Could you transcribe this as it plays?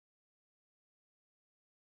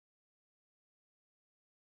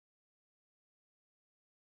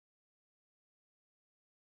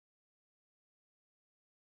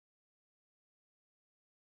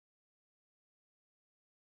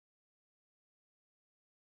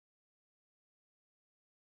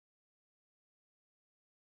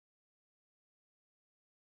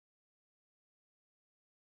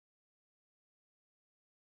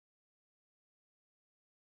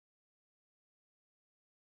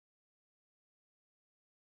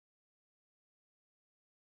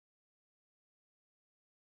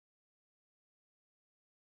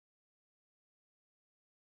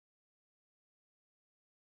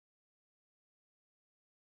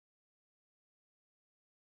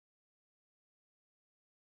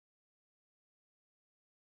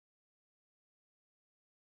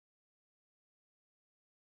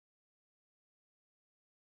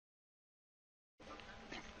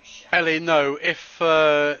Ellie, no.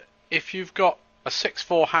 If you've got a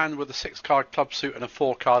 6-4 hand with a 6-card club suit and a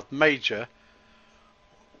 4-card major,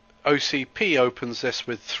 OCP opens this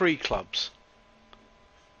with 3 clubs,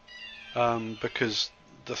 because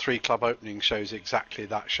the 3-club opening shows exactly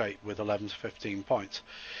that shape with 11 to 15 points.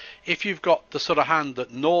 If you've got the sort of hand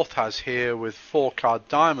that North has here with 4-card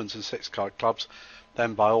diamonds and 6-card clubs,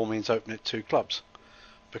 then by all means open it 2 clubs,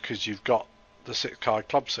 because you've got the 6-card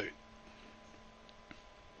club suit.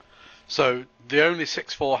 So the only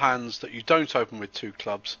 6-4 hands that you don't open with 2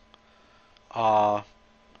 clubs are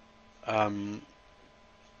hands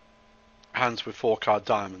with 4-card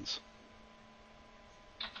diamonds.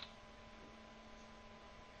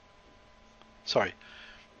 Sorry,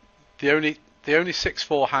 the only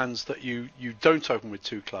 6-4 hands that you don't open with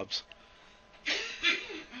 2 clubs.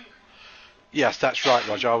 Yes, that's right,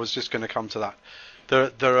 Roger. I was just going to come to that.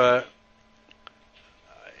 There are,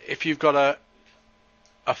 if you've got a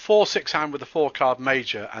 4-6 hand with a 4-card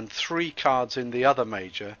major and 3 cards in the other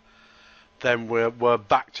major, then we're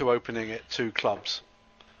back to opening it 2 clubs.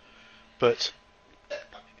 But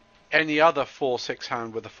any other 4-6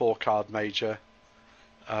 hand with a 4-card major,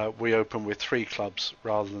 we open with 3 clubs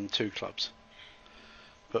rather than 2 clubs.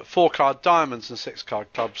 But 4-card diamonds and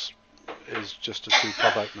 6-card clubs is just a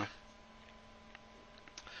 2-club opener.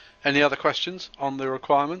 Any other questions on the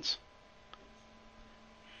requirements?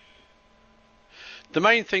 The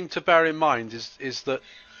main thing to bear in mind is that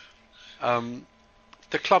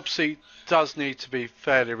the club seat does need to be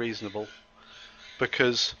fairly reasonable,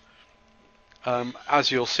 because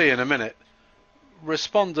as you'll see in a minute,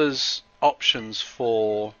 responders' options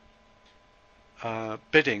for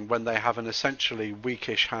bidding when they have an essentially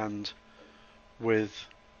weakish hand with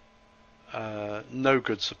no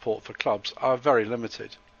good support for clubs are very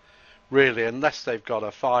limited, really, unless they've got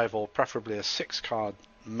a 5 or preferably a 6-card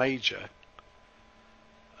major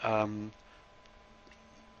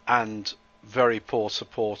and very poor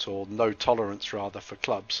support, or no tolerance rather, for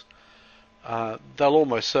clubs. They'll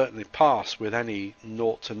almost certainly pass with any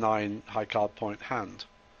 0 to 9 high card point hand.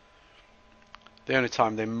 The only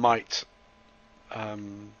time they might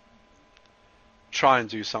try and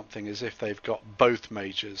do something is if they've got both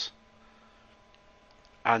majors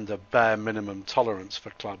and a bare minimum tolerance for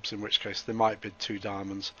clubs, in which case they might bid 2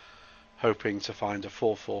 diamonds hoping to find a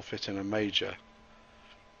 4-4 fit in a major.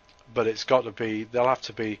 But it's got to be, they'll have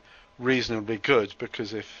to be reasonably good,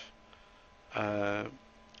 because if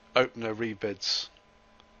opener rebids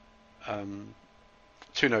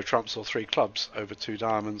 2 no trumps or 3 clubs over 2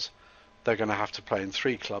 diamonds, they're going to have to play in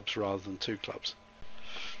 3 clubs rather than 2 clubs.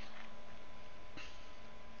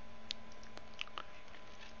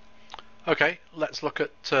 Okay, let's look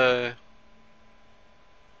at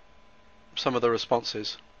some of the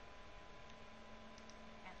responses.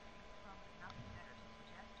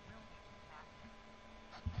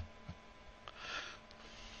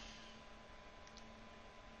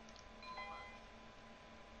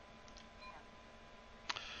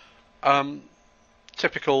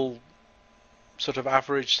 Typical sort of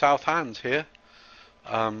average South hand here.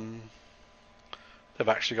 They've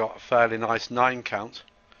actually got a fairly nice 9 count,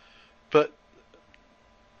 but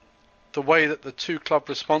the way that the 2 club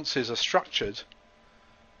responses are structured,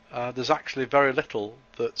 there's actually very little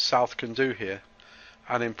that South can do here,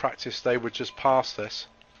 and in practice they would just pass this,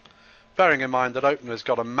 bearing in mind that opener's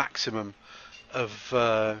got a maximum of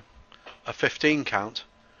a 15 count.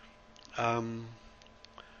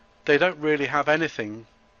 They don't really have anything.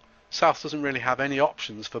 South doesn't really have any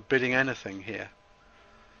options for bidding anything here.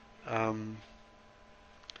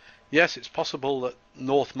 Yes, it's possible that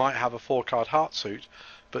North might have a 4-card heart suit,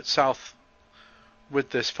 but South,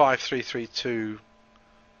 with this 5-3-3-2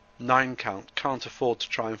 9 count, can't afford to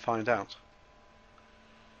try and find out.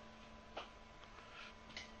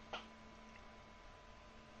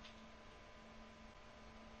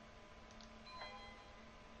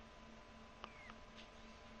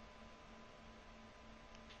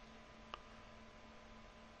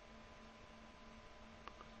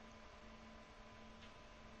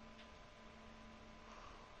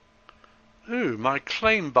 Ooh, my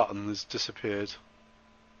claim button has disappeared.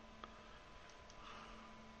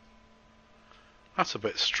 That's a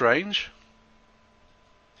bit strange.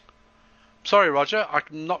 Sorry, Roger, I'm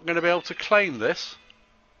not going to be able to claim this.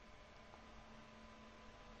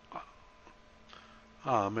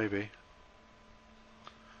 Ah, maybe.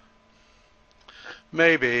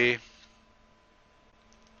 Maybe.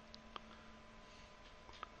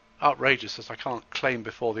 Outrageous that I can't claim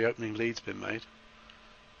before the opening lead's been made.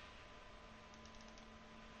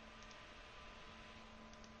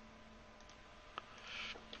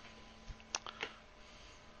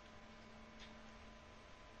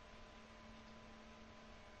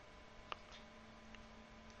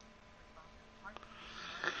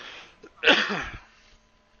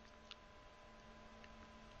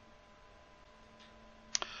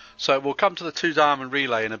 So we'll come to the two diamond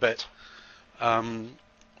relay in a bit. We'll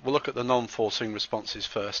look at the non-forcing responses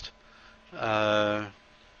first. And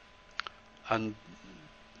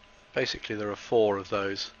basically there are 4 of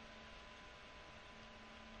those.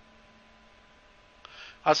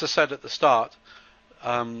 As I said at the start,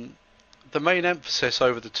 the main emphasis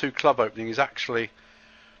over the 2 club opening is actually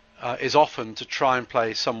is often to try and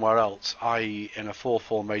play somewhere else, i.e. in a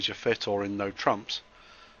 4-4 major fit or in no trumps,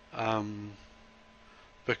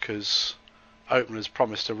 because openers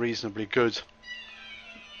promised a reasonably good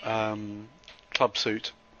club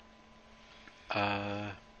suit,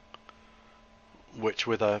 which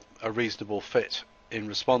with a reasonable fit in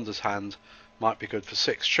responder's hand might be good for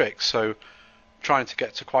 6 tricks. So trying to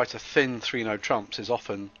get to quite a thin 3 no trumps is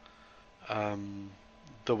often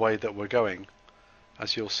the way that we're going,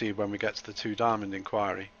 as you'll see when we get to the 2 diamond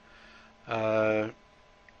inquiry. Or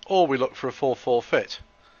we look for a 4-4 fit.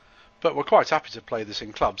 But we're quite happy to play this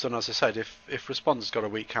in clubs, and as I said, if responder's got a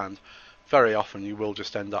weak hand, very often you will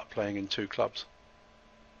just end up playing in 2 clubs.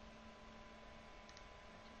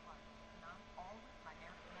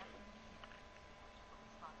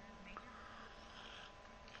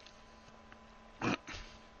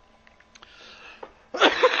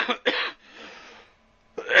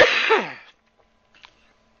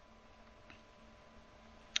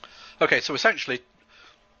 Okay, so essentially,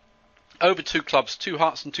 over 2 clubs, 2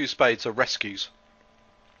 hearts and 2 spades are rescues.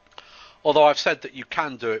 Although I've said that you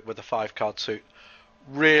can do it with a 5-card suit.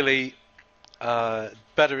 Really,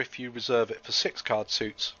 better if you reserve it for 6-card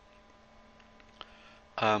suits.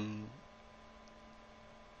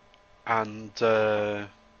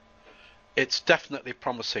 It's definitely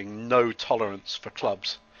promising no tolerance for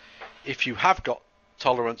clubs. If you have got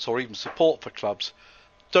tolerance or even support for clubs,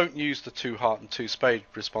 don't use the 2 heart and 2 spade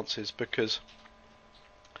responses, because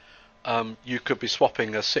you could be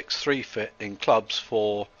swapping a 6-3 fit in clubs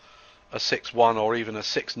for a 6-1 or even a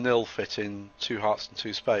 6-0 fit in 2 hearts and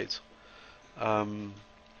 2 spades.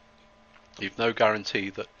 You've no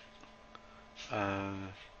guarantee that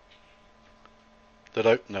that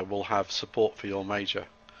opener will have support for your major.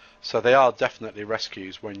 So they are definitely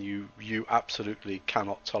rescues when you absolutely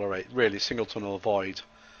cannot tolerate. Really, singleton or void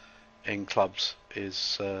in clubs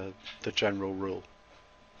is the general rule.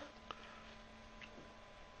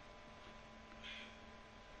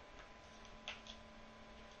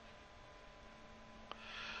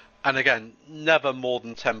 And again, never more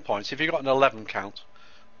than 10 points. If you've got an 11 count,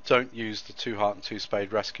 don't use the 2 heart and 2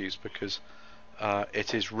 spade rescues, because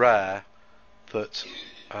it is rare that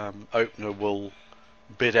opener will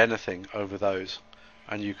bid anything over those,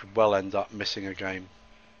 and you could well end up missing a game.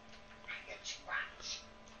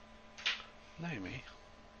 Naomi?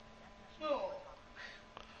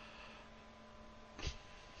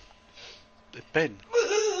 The bin.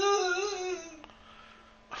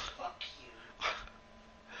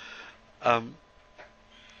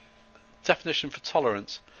 Definition for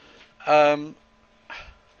tolerance.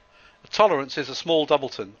 Tolerance is a small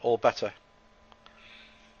doubleton or better.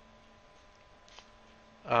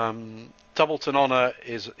 Doubleton honour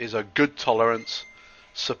is a good tolerance.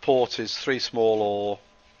 Support is 3 small or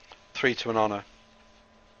 3 to an honour.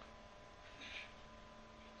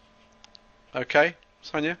 Okay,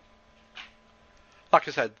 Sonia? Like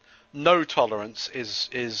I said, no tolerance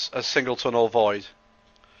is a singleton or void.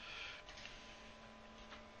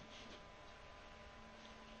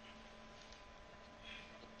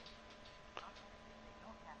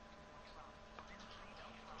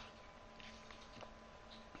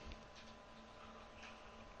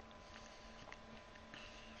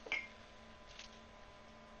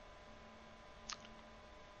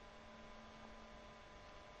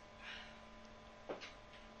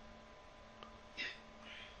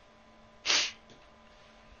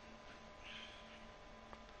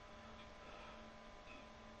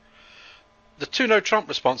 The 2 no trump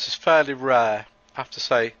response is fairly rare, I have to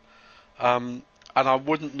say, and I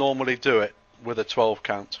wouldn't normally do it with a 12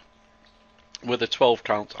 count. With a 12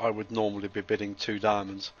 count, I would normally be bidding 2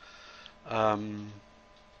 diamonds. And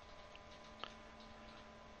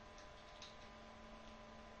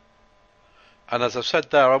as I've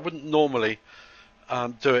said there, I wouldn't normally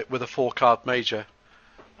do it with a 4-card major.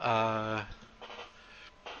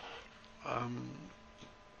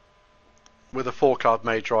 With a 4-card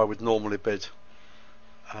major, I would normally bid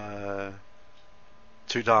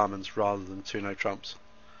 2 diamonds rather than 2 no trumps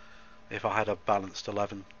if I had a balanced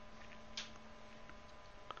 11.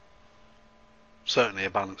 Certainly a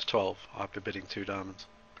balanced 12, I'd be bidding 2 diamonds.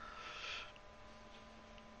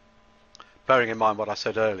 Bearing in mind what I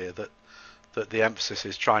said earlier, that the emphasis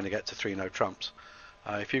is trying to get to 3 no trumps.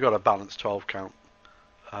 If you've got a balanced 12 count,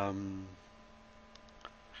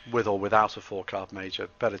 with or without a 4-card major,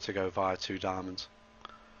 better to go via 2 diamonds.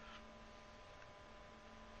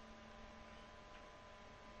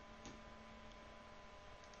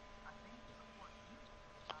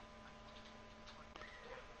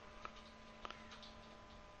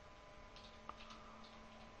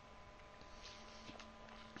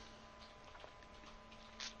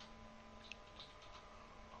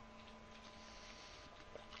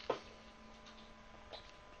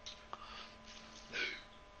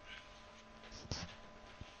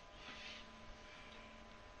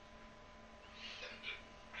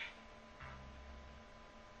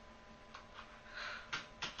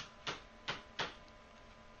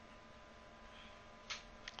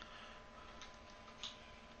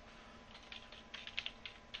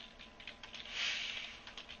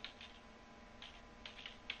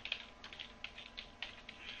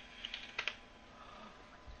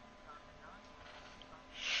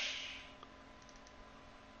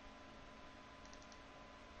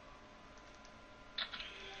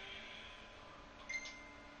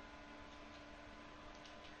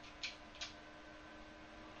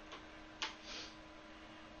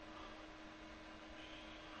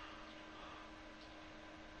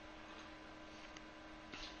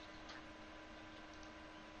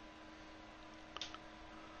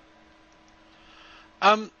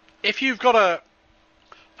 If you've got a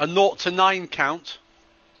 0 to 9 count,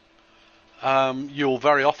 you'll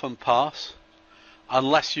very often pass,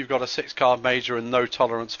 unless you've got a 6-card major and no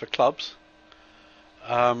tolerance for clubs.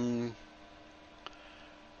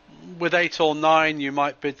 With 8 or 9, you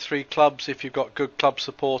might bid 3 clubs if you've got good club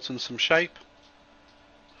support and some shape.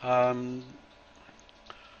 But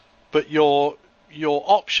your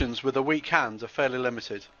options with a weak hand are fairly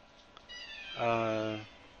limited.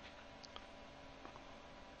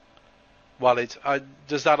 Walid,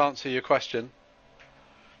 does that answer your question?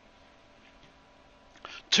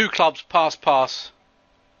 2 clubs, pass.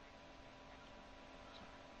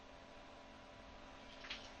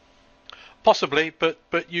 Possibly, but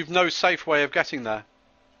you've no safe way of getting there.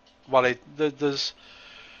 Walid, there's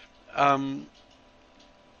the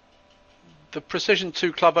precision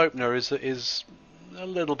 2 club opener is a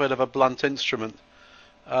little bit of a blunt instrument.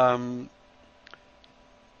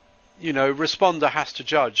 Responder has to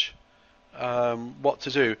judge what to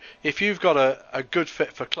do. If you've got a good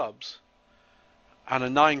fit for clubs and a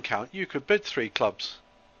 9 count, you could bid 3 clubs,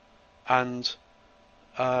 and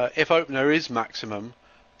if opener is maximum,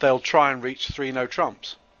 they'll try and reach 3 no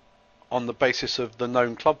trumps on the basis of the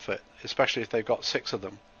known club fit, especially if they've got 6 of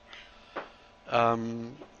them.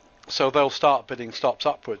 So they'll start bidding stops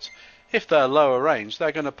upwards. If they're lower range,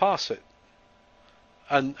 they're going to pass it,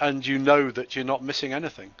 and you know that you're not missing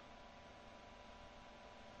anything.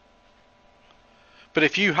 But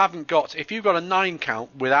if you've got a 9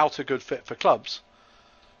 count without a good fit for clubs,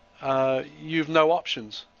 you've no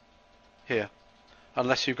options here,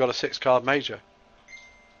 unless you've got a 6-card major.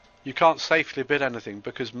 You can't safely bid anything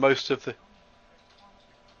because most of the.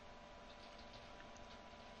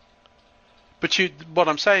 But what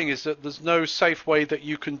I'm saying is that there's no safe way that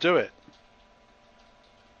you can do it.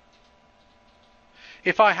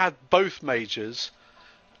 If I had both majors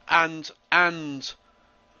and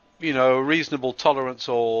a reasonable tolerance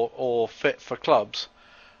or fit for clubs,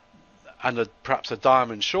 and perhaps a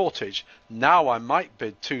diamond shortage, now I might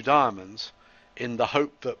bid 2 diamonds in the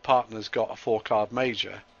hope that partner's got a 4-card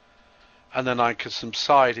major, and then I could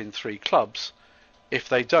subside in 3 clubs if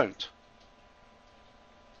they don't.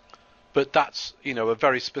 But that's a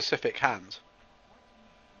very specific hand.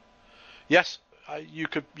 Yes, you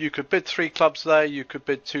could bid 3 clubs there. You could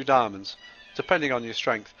bid 2 diamonds, depending on your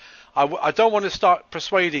strength. I don't want to start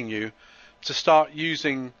persuading you to start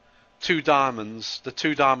using 2 diamonds, the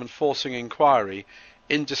 2 diamond forcing inquiry,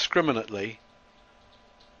 indiscriminately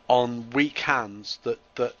on weak hands that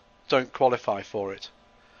don't qualify for it.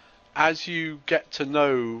 As you get to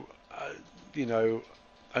know,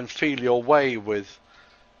 and feel your way with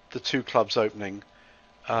the 2 clubs opening,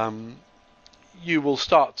 you will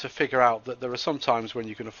start to figure out that there are some times when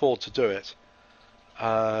you can afford to do it,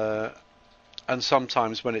 and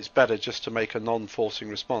sometimes when it's better just to make a non-forcing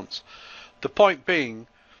response. The point being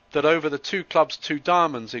that over the 2 clubs, 2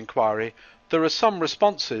 diamonds inquiry, there are some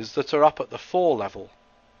responses that are up at the 4 level.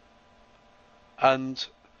 And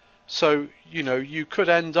so, you could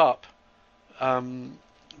end up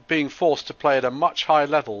being forced to play at a much higher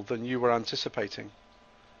level than you were anticipating.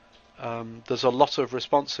 There's a lot of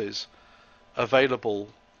responses available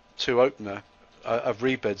to opener, of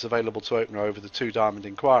rebids available to opener over the 2 diamond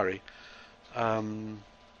inquiry,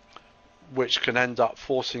 which can end up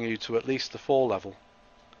forcing you to at least the 4 level.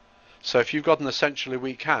 So if you've got an essentially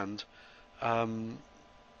weak hand,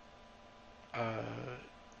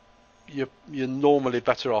 you're normally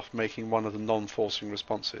better off making one of the non-forcing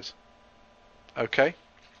responses. Okay?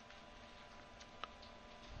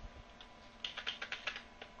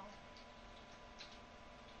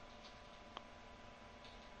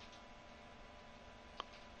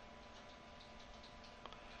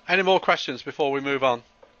 Any more questions before we move on?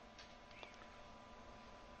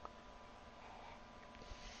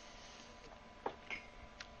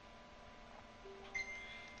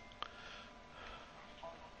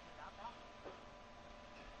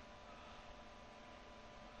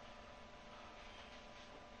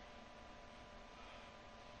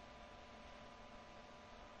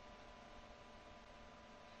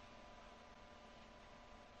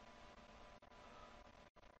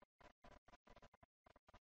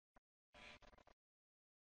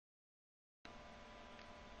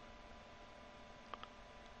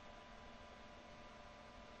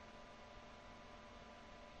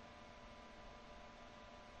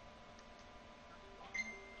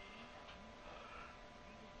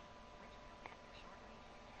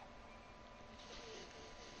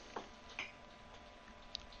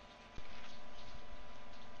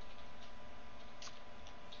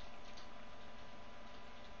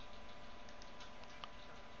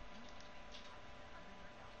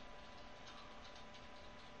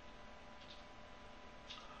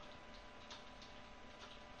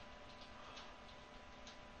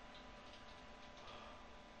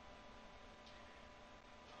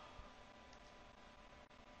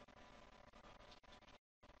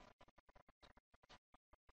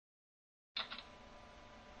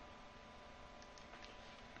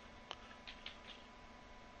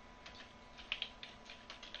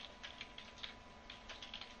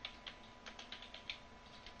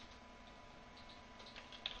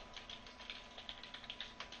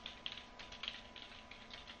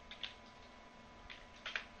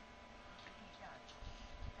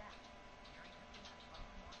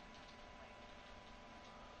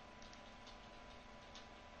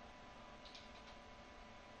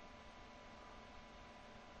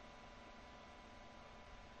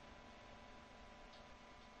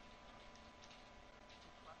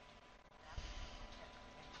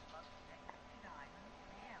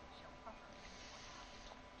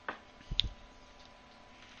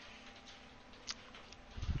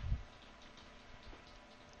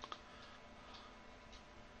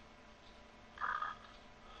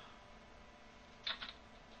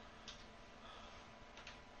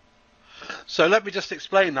 So let me just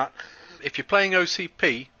explain that. If you're playing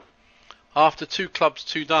OCP, after 2 clubs,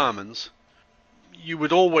 2 diamonds, you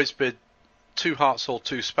would always bid 2 hearts or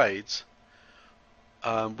 2 spades,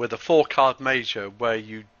 with a 4-card major where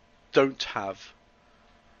you don't have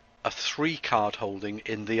a 3-card holding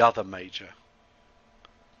in the other major.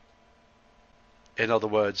 In other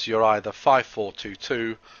words, you're either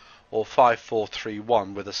 5-4-2-2 or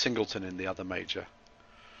 5-4-3-1 with a singleton in the other major.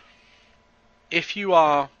 If you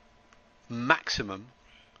are maximum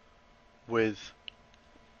with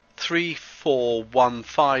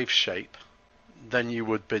 3-4-1-5 shape, then you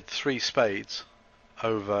would bid 3 spades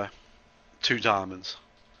over 2 diamonds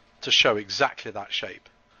to show exactly that shape.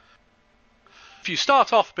 If you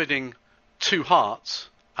start off bidding 2 hearts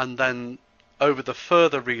and then over the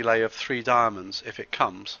further relay of 3 diamonds, if it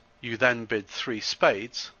comes, you then bid 3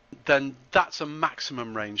 spades, then that's a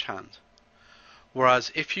maximum range hand.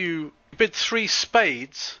 Whereas if you bid 3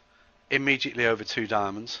 spades immediately over 2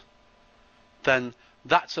 diamonds, then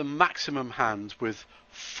that's a maximum hand with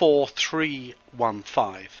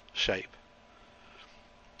 4-3-1-5 shape.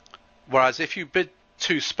 Whereas if you bid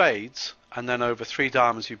 2 spades and then over 3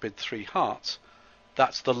 diamonds you bid 3 hearts,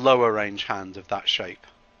 that's the lower range hand of that shape,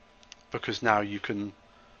 because now you can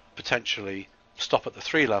potentially stop at the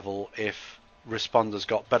 3 level if responders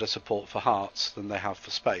got better support for hearts than they have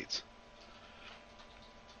for spades.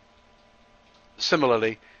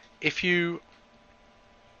 Similarly, if you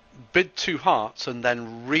bid 2 hearts and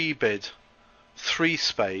then rebid 3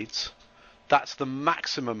 spades, that's the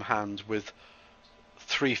maximum hand with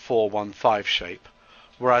 3-4-1-5 shape.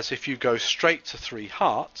 Whereas if you go straight to 3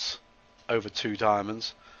 hearts over 2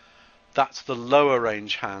 diamonds, that's the lower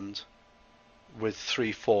range hand with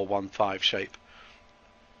 3-4-1-5 shape.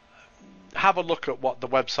 Have a look at what the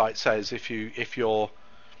website says if you're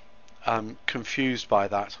confused by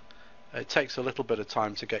that. It takes a little bit of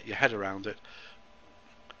time to get your head around it.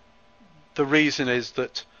 The reason is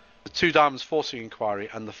that the 2 diamonds forcing inquiry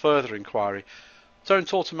and the further inquiry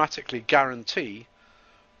don't automatically guarantee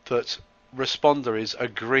that responder is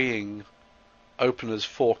agreeing opener's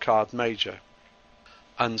 4-card major.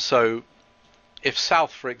 And so if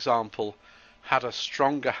South, for example, had a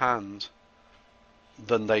stronger hand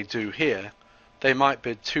than they do here, they might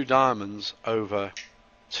bid 2 diamonds over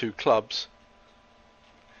 2 clubs,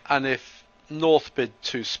 and if North bid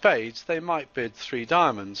 2 spades, they might bid 3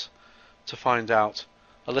 diamonds to find out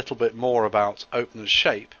a little bit more about opener's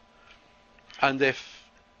shape. And if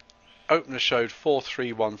opener showed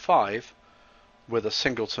 4-3-1-5 with a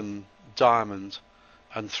singleton diamond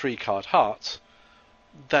and 3 card hearts,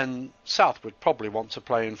 then South would probably want to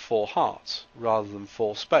play in 4 hearts rather than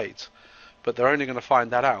 4 spades, but they're only going to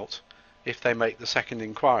find that out if they make the second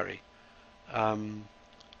inquiry.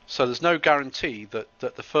 So there's no guarantee that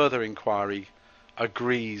the further inquiry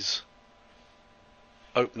agrees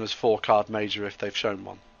opener's 4 card major if they've shown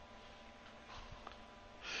one.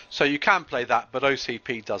 So you can play that, but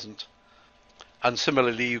OCP doesn't. And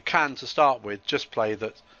similarly, you can, to start with, just play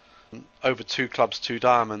that over 2 clubs, 2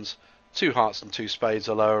 diamonds, 2 hearts and 2 spades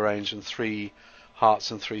are lower range, and 3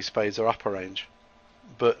 hearts and 3 spades are upper range.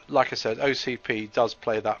 But like I said, OCP does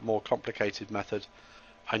play that more complicated method,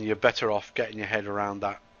 and you're better off getting your head around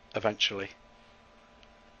that eventually.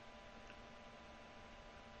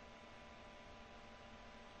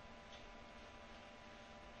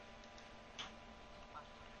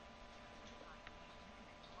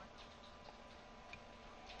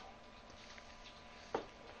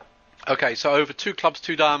 Okay, so over 2 clubs,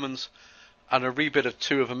 2 diamonds, and a rebid of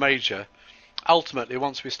 2 of a major. Ultimately,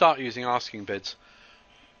 once we start using asking bids,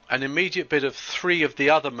 an immediate bid of 3 of the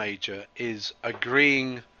other major is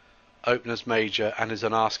agreeing opener's major and is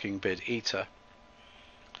an asking bid eater,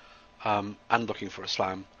 and looking for a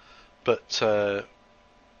slam. But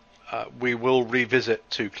we will revisit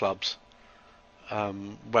 2 clubs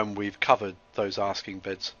when we've covered those asking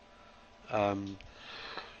bids,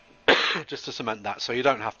 just to cement that, so you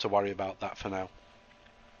don't have to worry about that for now.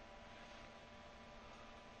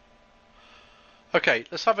 Okay,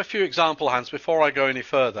 let's have a few example hands before I go any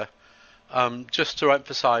further, just to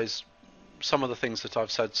emphasize some of the things that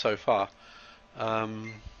I've said so far.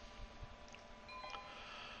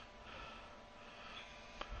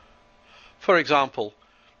 For example,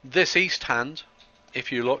 this east hand,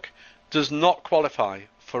 if you look, does not qualify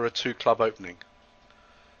for a 2 club opening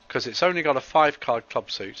because it's only got a 5 card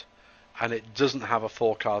club suit and it doesn't have a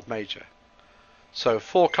 4 card major. So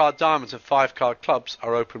 4 card diamonds and 5 card clubs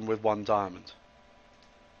are open with 1 diamond.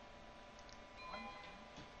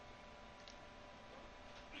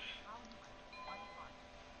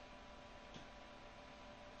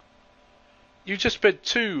 You just bid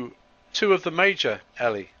 2 of the major,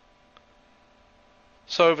 Ellie.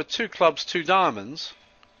 So over 2 clubs, 2 diamonds,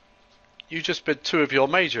 you just bid 2 of your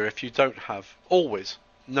major if you don't have, always,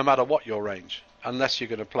 no matter what your range, unless you're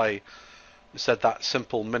going to play, said that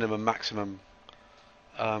simple minimum maximum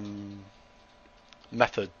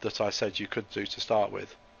method that I said you could do to start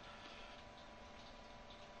with.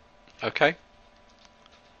 Okay?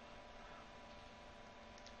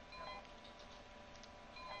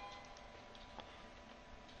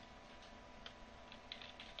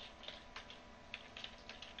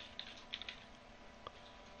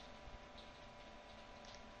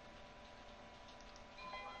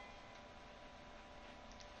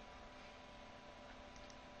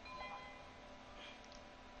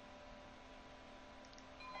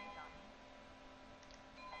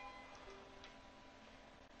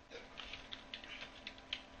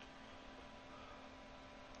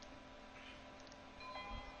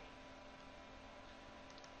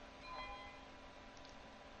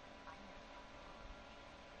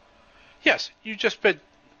 Yes, you just bid.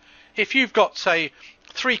 If you've got, say,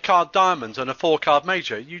 3 card diamonds and a 4 card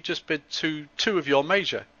major, you just bid 2 of your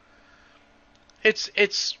major. It's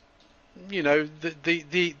you know,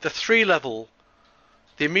 the 3 level,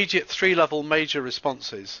 the immediate 3 level major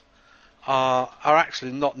responses are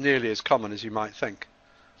actually not nearly as common as you might think.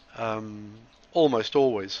 Almost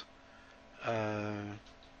always,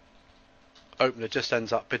 opener just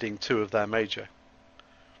ends up bidding 2 of their major.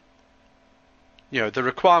 You know, the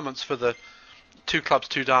requirements for the 2 clubs,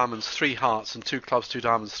 2 diamonds, 3 hearts, and 2 clubs, 2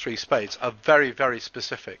 diamonds, 3 spades are very, very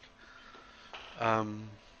specific. You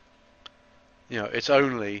know, it's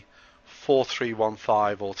only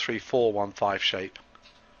 4-3-1-5 or 3-4-1-5 shape,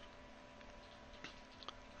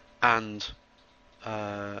 and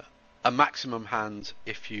a maximum hand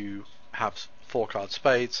if you have 4 card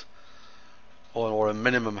spades, or a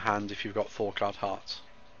minimum hand if you've got 4 card hearts.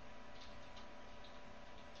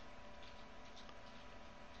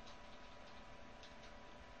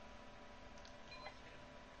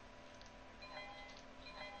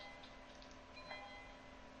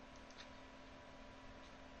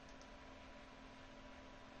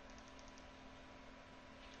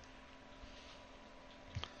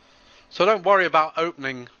 So don't worry about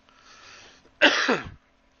opening a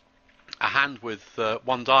hand with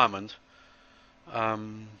one diamond,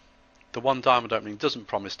 the one diamond opening doesn't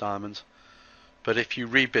promise diamonds, but if you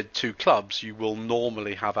rebid 2 clubs, you will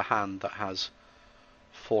normally have a hand that has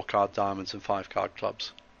 4 card diamonds and 5 card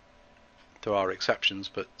clubs. There are exceptions,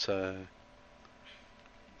 but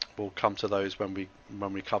we'll come to those when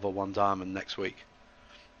we cover one diamond next week.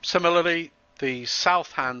 Similarly, the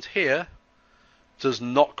south hand here does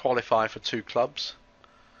not qualify for 2 clubs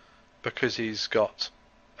because he's got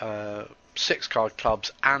 6 card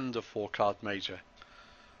clubs and a 4 card major.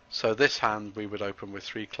 So this hand we would open with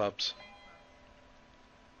 3 clubs.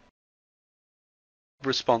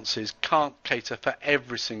 Responses can't cater for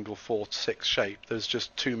every single 4 to 6 shape. There's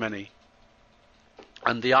just too many.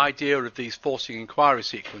 And the idea of these forcing inquiry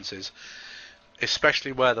sequences,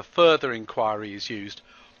 especially where the further inquiry is used,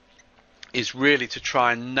 is really to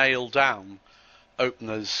try and nail down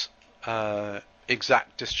openers'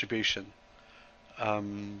 exact distribution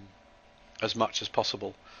as much as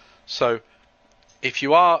possible. So if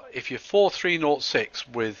you're 4306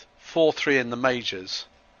 with 43 in the majors,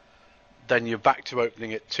 then you're back to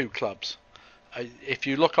opening it 2 clubs. If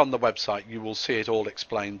you look on the website, you will see it all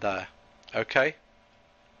explained there. Okay?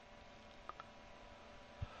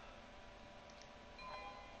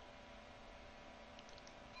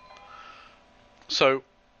 So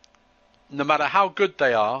no matter how good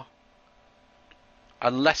they are,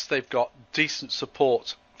 unless they've got decent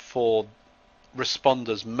support for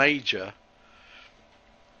responders major,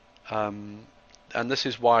 and this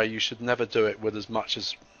is why you should never do it with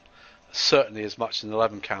certainly as much as an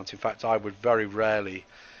 11 count. In fact, I would very rarely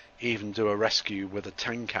even do a rescue with a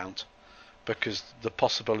 10 count, because the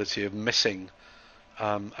possibility of missing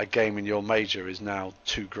a game in your major is now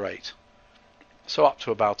too great. So up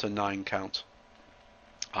to about a 9 count,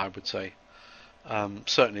 I would say.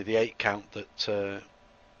 Certainly the 8 count that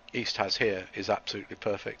East has here is absolutely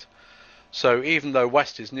perfect. So even though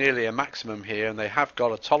West is nearly a maximum here, and they have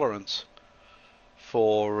got a tolerance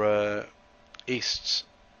for East's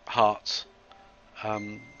hearts,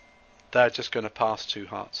 they're just going to pass 2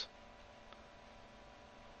 hearts,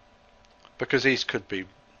 because East could be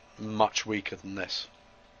much weaker than this.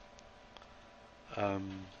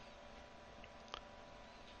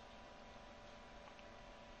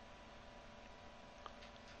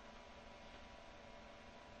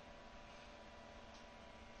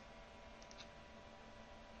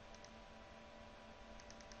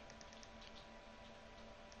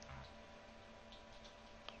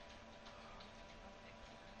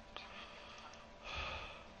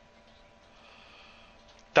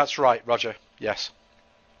 That's right, Roger. Yes.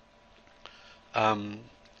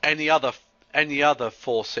 Any other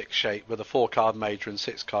 4-6 shape with a 4 card major and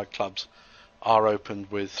 6 card clubs are opened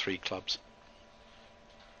with 3 clubs.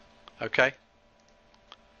 Okay.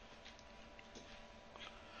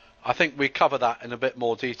 I think we cover that in a bit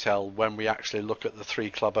more detail when we actually look at the 3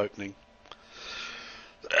 club opening.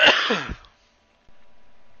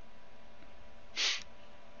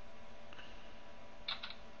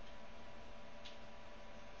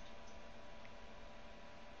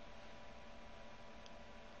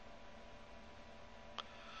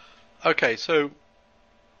 Okay, so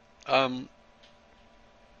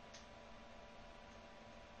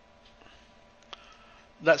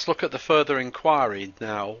let's look at the further inquiry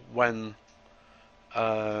now when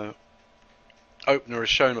opener is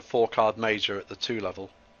shown a 4 card major at the 2 level.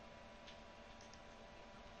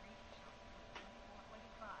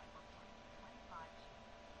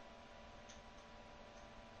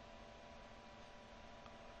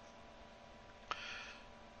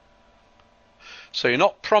 So you're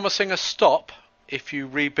not promising a stop if you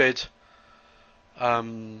rebid.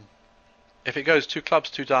 If it goes 2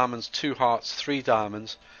 clubs, 2 diamonds, 2 hearts, 3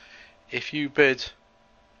 diamonds, if you bid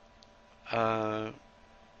 3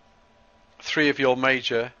 of your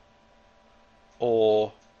major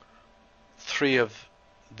or 3 of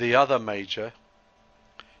the other major,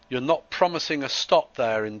 you're not promising a stop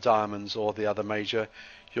there in diamonds or the other major.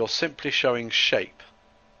 You're simply showing shape.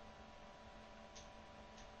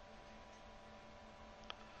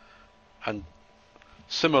 And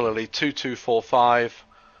similarly, 2, 2, 4, 5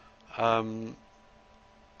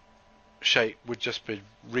 shape would just be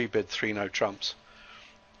rebid 3 no trumps.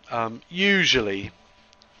 Usually,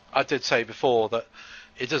 I did say before that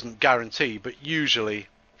it doesn't guarantee, but usually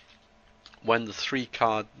when the 3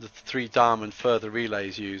 diamond further relay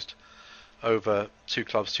is used over 2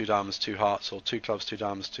 clubs, 2 diamonds, 2 hearts, or 2 clubs, 2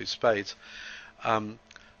 diamonds, 2 spades,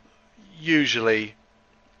 usually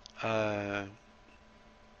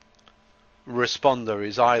responder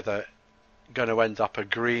is either going to end up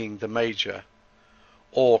agreeing the major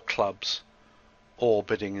or clubs or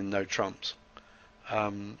bidding in no trumps.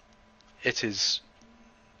 it is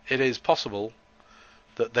possible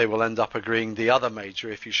that they will end up agreeing the other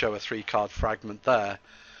major if you show a 3-card fragment there,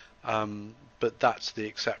 but that's the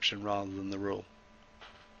exception rather than the rule.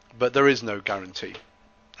 But there is no guarantee,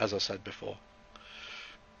 as I said before.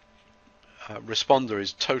 Responder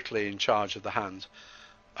is totally in charge of the hand.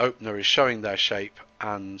 Opener is showing their shape,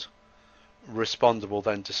 and responder will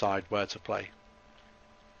then decide where to play.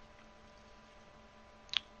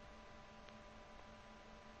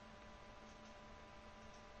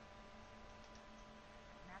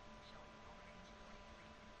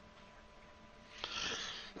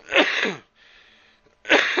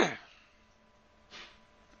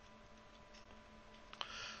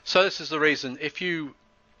 So this is the reason, if you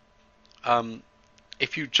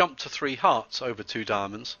jump to 3 hearts over 2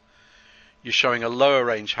 diamonds, you're showing a lower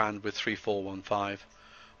range hand with 3, 4, 1, 5.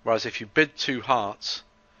 Whereas if you bid 2 hearts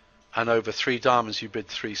and over 3 diamonds you bid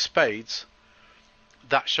 3 spades,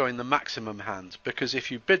 that's showing the maximum hand. Because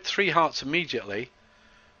if you bid 3 hearts immediately,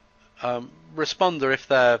 responder, if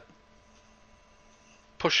they're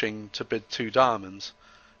pushing to bid 2 diamonds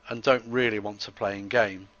and don't really want to play in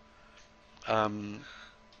game,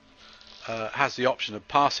 has the option of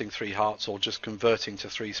passing 3 hearts or just converting to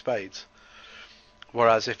 3 spades.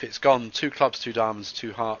 Whereas if it's gone 2 clubs, 2 diamonds,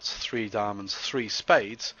 2 hearts, 3 diamonds, 3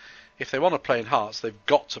 spades, if they want to play in hearts, they've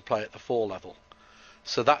got to play at the 4 level.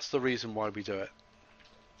 So that's the reason why we do it.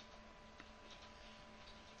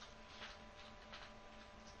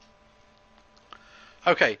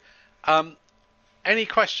 Okay, any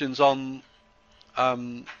questions on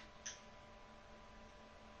the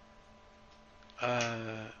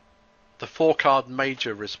 4-card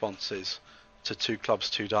major responses to 2 clubs,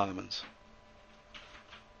 2 diamonds?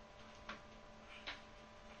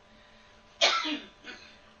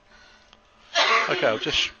 Okay, I'll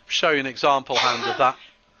just show you an example hand of that.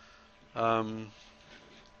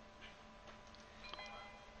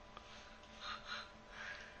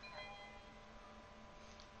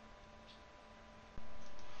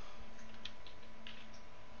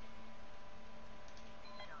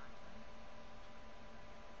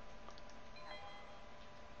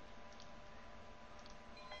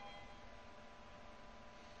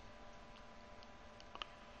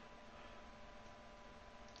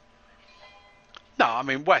 No, I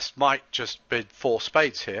mean, West might just bid 4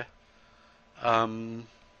 spades here. But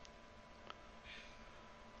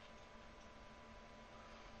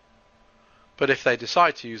if they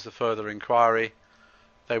decide to use the further inquiry,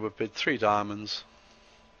 they would bid 3 diamonds.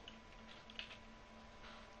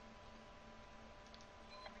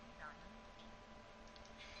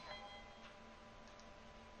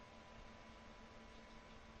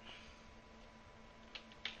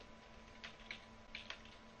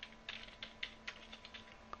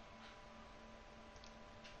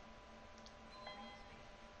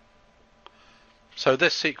 So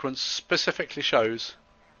this sequence specifically shows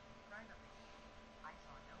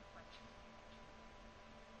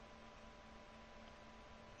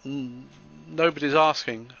nobody's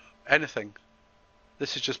asking anything.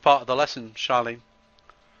 This is just part of the lesson, Charlene.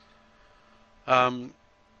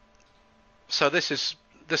 So this is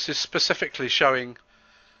specifically showing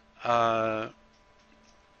a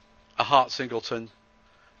heart singleton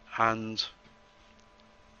and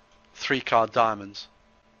 3-card diamonds.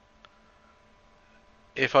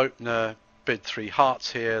 If opener bid 3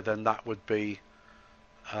 hearts here, then that would be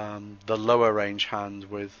the lower range hand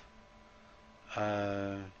with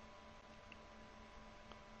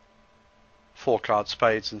 4-card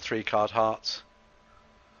spades and 3-card hearts.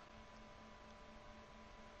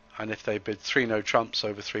 And if they bid 3 no trumps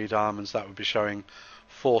over 3 diamonds, that would be showing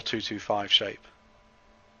 4-2-2-5 shape.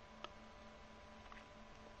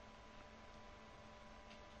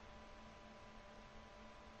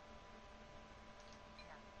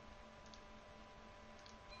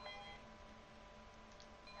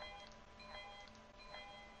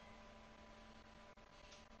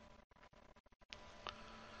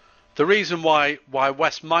 The reason why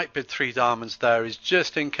West might bid 3 diamonds there is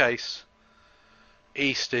just in case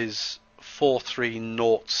East is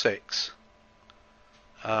 4-3-0-6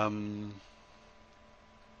 and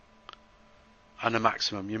a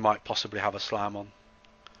maximum. You might possibly have a slam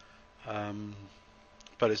on,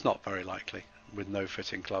 but it's not very likely with no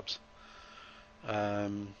fitting clubs.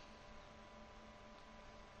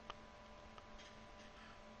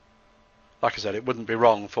 Like I said, it wouldn't be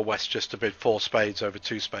wrong for West just to bid 4 spades over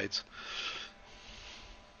 2 spades.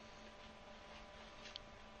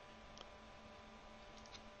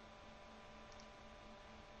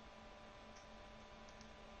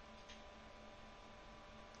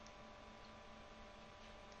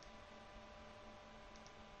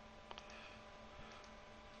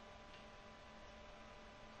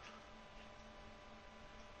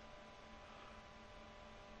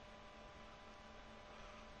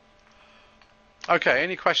 Okay,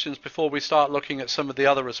 any questions before we start looking at some of the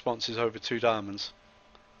other responses over two diamonds?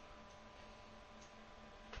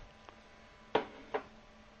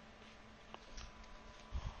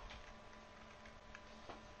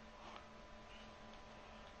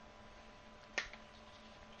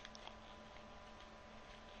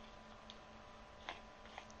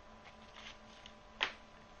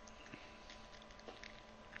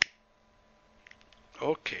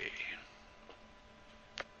 Okay.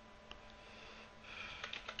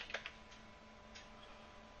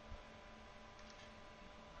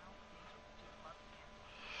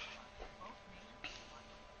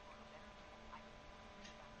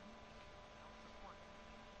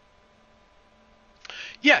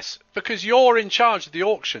 Yes, because you're in charge of the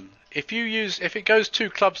auction. If it goes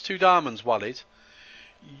two clubs, two diamonds, Walid,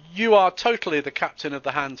 you are totally the captain of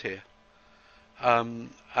the hand here.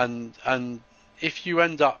 And if you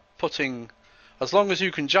end up putting, as long as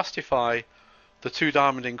you can justify the two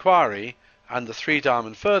diamond inquiry and the three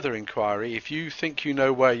diamond further inquiry, if you think you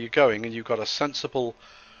know where you're going and you've got a sensible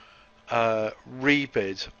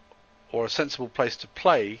rebid or a sensible place to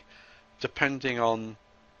play, depending on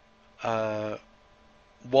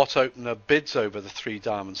what opener bids over the three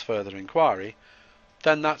diamonds further inquiry,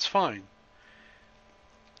 then that's fine.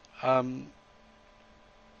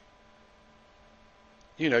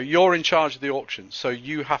 You know, you're in charge of the auction, so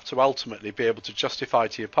you have to ultimately be able to justify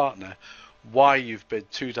to your partner why you've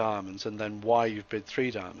bid two diamonds and then why you've bid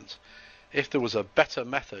three diamonds. If there was a better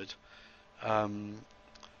method, and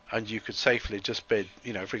you could safely just bid,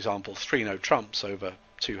 you know, for example, three no trumps over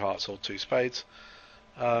two hearts or two spades,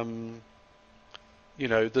 you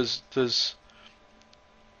know,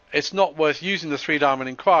 it's not worth using the three diamond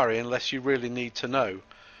inquiry unless you really need to know,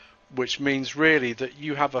 which means really that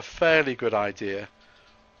you have a fairly good idea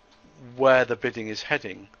where the bidding is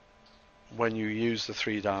heading when you use the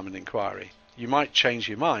three diamond inquiry. You might change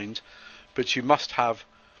your mind, but you must have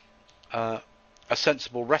a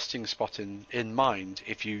sensible resting spot in mind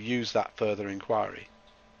if you use that further inquiry.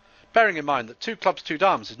 Bearing in mind that two clubs, two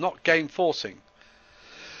diamonds is not game forcing.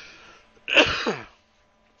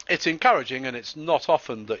 It's encouraging, and it's not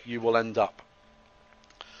often that you will end up.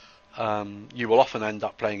 You will often end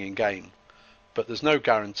up playing in game, but there's no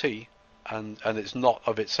guarantee, and it's not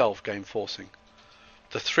of itself game forcing.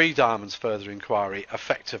 The three diamonds further inquiry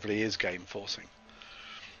effectively is game forcing.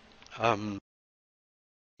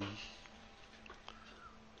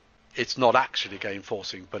 It's not actually game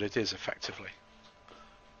forcing, but it is effectively.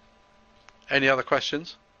 Any other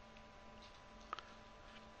questions?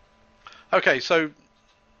 Okay, so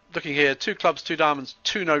looking here, two clubs, two diamonds,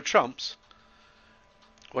 two no trumps.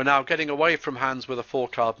 We're now getting away from hands with a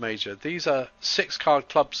 4-card major. These are 6-card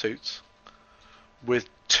club suits with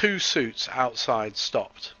two suits outside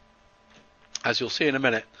stopped. As you'll see in a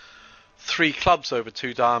minute, 3 clubs over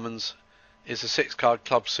 2 diamonds is a 6-card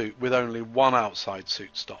club suit with only one outside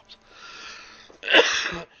suit stopped.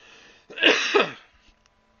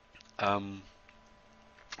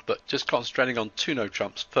 But just concentrating on 2 no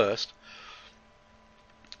trumps first.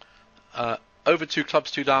 Over 2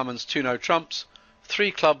 clubs, 2 diamonds, 2 no trumps.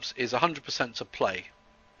 3 clubs is 100% to play.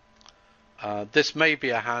 This may be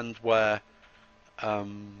a hand where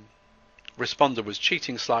responder was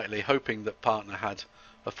cheating slightly, hoping that partner had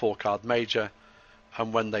a 4-card major,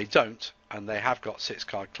 and when they don't, and they have got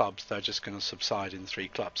 6-card clubs, they're just going to subside in 3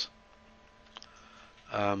 clubs.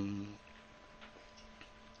 The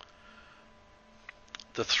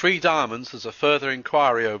 3 diamonds, there's a further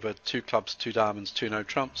inquiry over 2 clubs, 2 diamonds, 2 no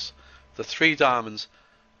trumps. The 3 diamonds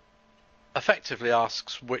effectively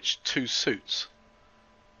asks which 2 suits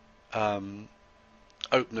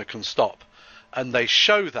opener can stop, and they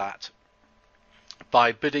show that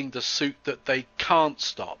by bidding the suit that they can't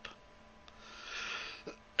stop.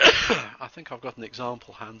 I think I've got an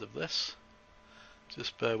example hand of this.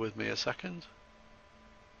 Just bear with me a second.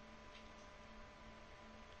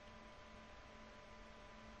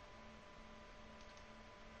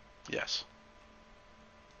 Yes.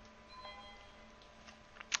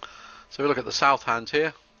 So we look at the south hand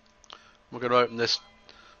here. We're going to open this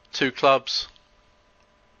 2 clubs.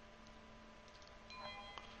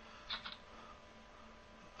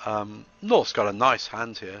 North's got a nice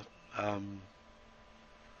hand here.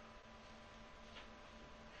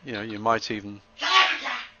 You know, you might even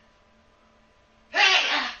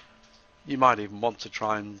want to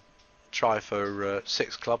try for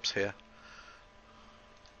 6 clubs here.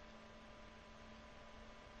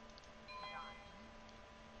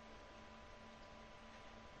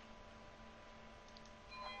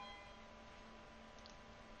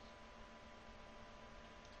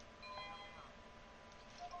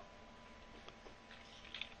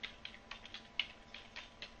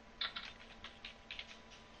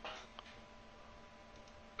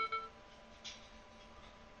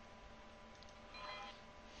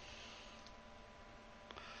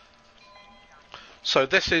 So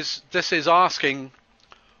this is asking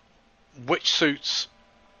which suits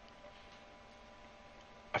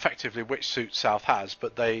South has,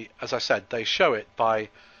 but they, as I said, they show it by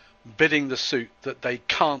bidding the suit that they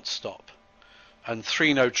can't stop, and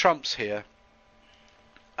 3 no trumps here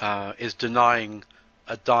is denying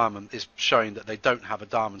a diamond, is showing that they don't have a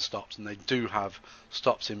diamond stops, and they do have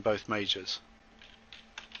stops in both majors.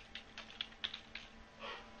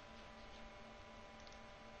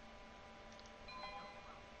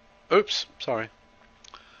 Oops, sorry.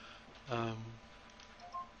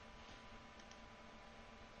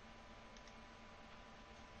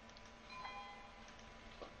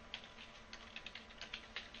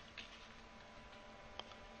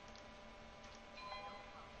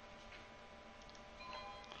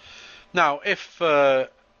 Now, if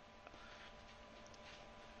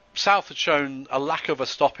South had shown a lack of a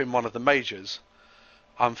stop in one of the majors,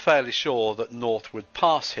 I'm fairly sure that North would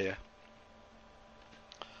pass here.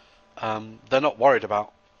 They're not worried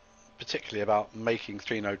particularly about making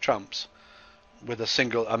 3 no trumps with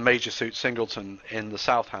a major suit singleton in the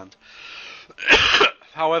South hand.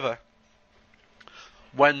 However,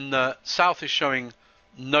 when South is showing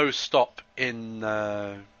no stop in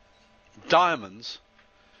diamonds,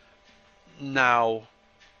 now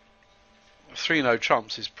 3 no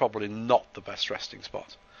trumps is probably not the best resting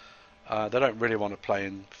spot. They don't really want to play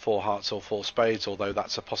in 4 hearts or 4 spades, although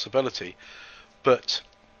that's a possibility. But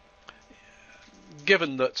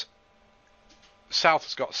given that South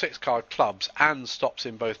has got 6 card clubs and stops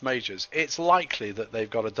in both majors, it's likely that they've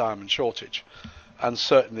got a diamond shortage, and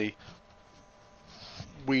certainly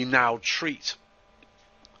we now treat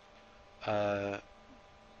the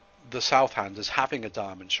South hand as having a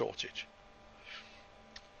diamond shortage.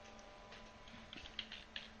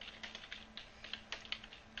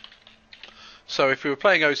 So if we were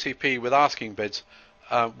playing OCP with asking bids,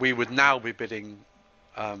 we would now be bidding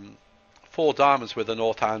 4 diamonds with the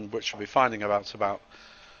North hand, which we'll be finding about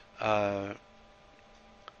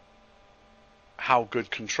how good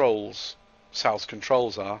South's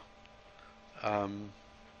controls are. An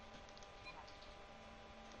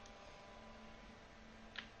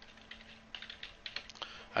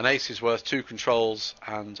ace is worth 2 controls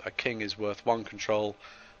and a king is worth 1 control.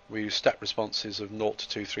 We use step responses of 0 to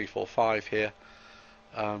 2, 3, 4, 5 here.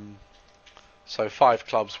 So 5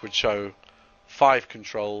 clubs would show 5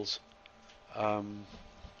 controls,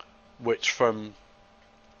 which from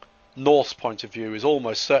North's point of view is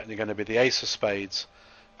almost certainly going to be the ace of spades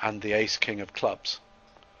and the ace king of clubs.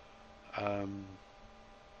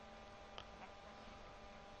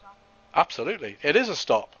 Absolutely, it is a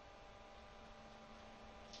stop.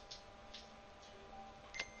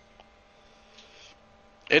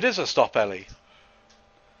 It is a stop, Ellie.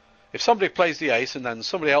 If somebody plays the ace and then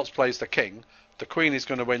somebody else plays the king, the queen is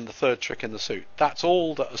going to win the 3rd trick in the suit. That's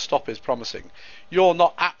all that a stop is promising. You're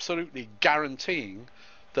not absolutely guaranteeing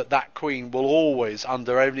that that queen will always,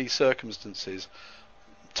 under any circumstances,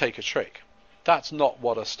 take a trick. That's not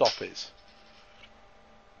what a stop is.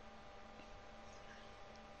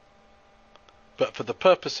 But for the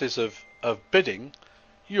purposes of bidding,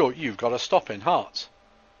 you've got a stop in hearts.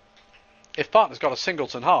 If partner's got a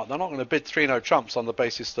singleton heart, they're not going to bid 3 no trumps on the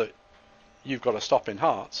basis that you've got a stop in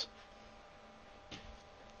hearts.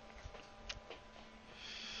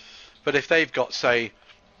 But if they've got, say,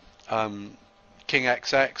 King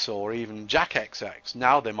XX or even Jack XX,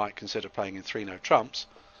 now they might consider playing in 3 no trumps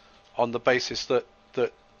on the basis that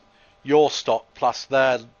your stop plus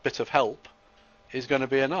their bit of help is going to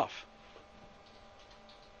be enough.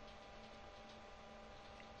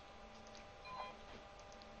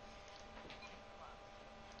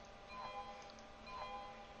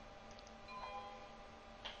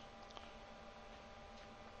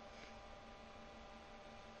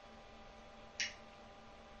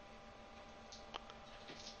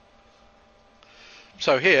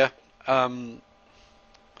 So here, over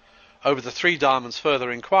the 3 diamonds further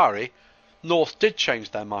inquiry, North did change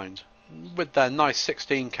their mind. With their nice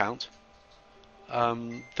 16 count,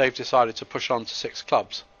 they've decided to push on to 6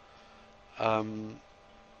 clubs.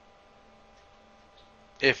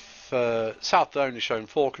 If South had only shown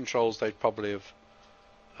 4 controls, they'd probably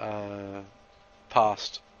have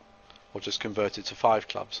passed or just converted to 5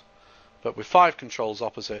 clubs. But with 5 controls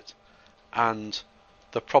opposite and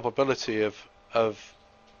the probability of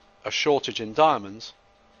a shortage in diamonds,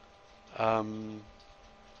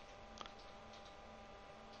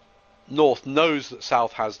 North knows that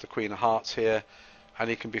South has the Queen of Hearts here, and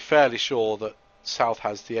he can be fairly sure that South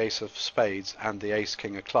has the Ace of Spades and the Ace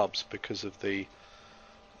King of Clubs because of the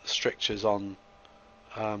strictures on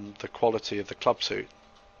the quality of the club suit.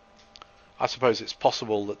 I suppose it's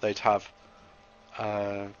possible that they'd have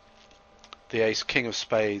the ace king of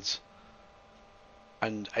spades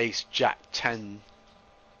and ace jack 10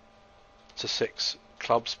 to 6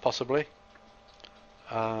 clubs possibly.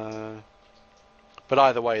 But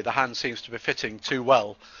either way, the hand seems to be fitting too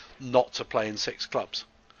well not to play in 6 clubs.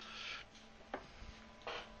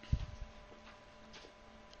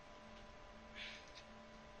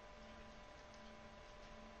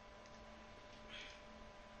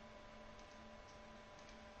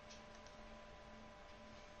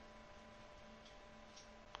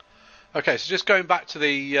 Okay, so just going back to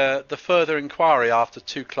the further inquiry after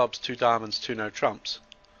 2 clubs, 2 diamonds, 2 no trumps.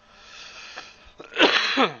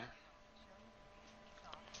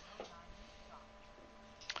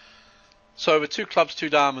 So with 2 clubs, 2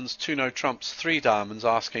 diamonds, 2 no trumps, 3 diamonds,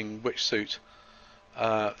 asking which suit.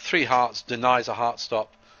 3 hearts denies a heart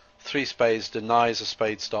stop, 3 spades denies a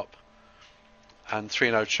spade stop, and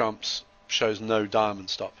 3 no trumps shows no diamond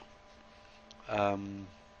stop.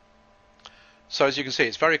 So as you can see,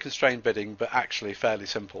 it's very constrained bidding, but actually fairly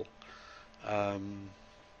simple.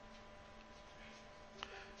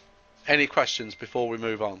 Any questions before we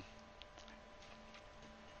move on?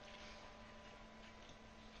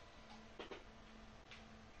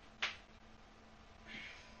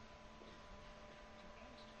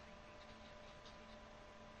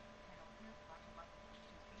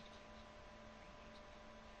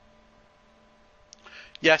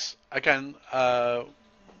 Yes, again,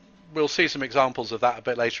 we'll see some examples of that a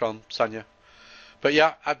bit later on, Sanya. But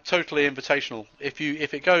yeah, totally invitational. If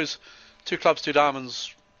it goes 2 clubs, 2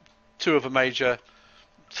 diamonds, 2 of a major,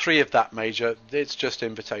 3 of that major, it's just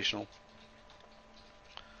invitational.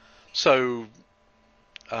 So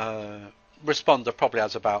Responder probably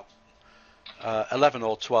has about 11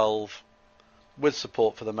 or 12 with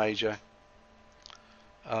support for the major.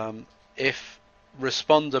 If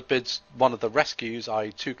Responder bids one of the rescues,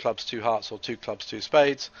 i.e. 2 clubs, 2 hearts, or 2 clubs, 2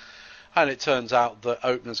 spades, and it turns out that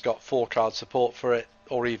Opener's got 4 card support for it,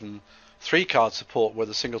 or even 3 card support with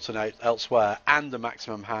a singleton 8 elsewhere and a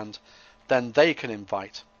maximum hand, then they can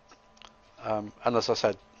invite. And as I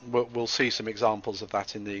said, we'll see some examples of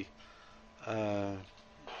that in the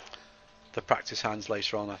practice hands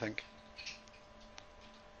later on, I think.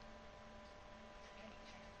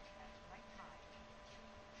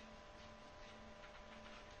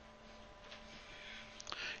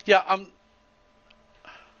 Yeah,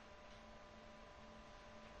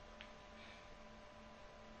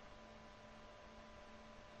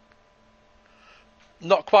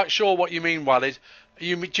 not quite sure what you mean, Walid. Do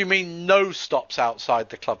you mean no stops outside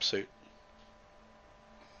the club suit?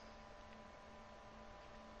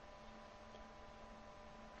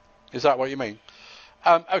 Is that what you mean?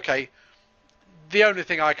 Okay. The only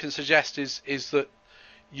thing I can suggest is that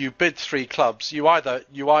you bid 3 clubs. You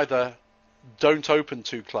either don't open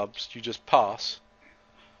 2 clubs, you just pass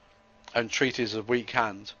and treat it as a weak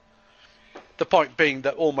hand. The point being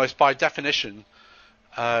that almost by definition,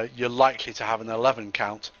 you're likely to have an 11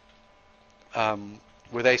 count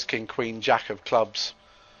with ace, king, queen, jack of clubs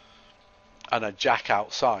and a jack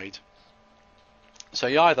outside. So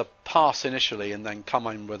you either pass initially and then come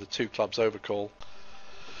in with a 2 clubs overcall,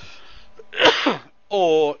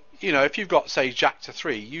 or if you've got, say, jack to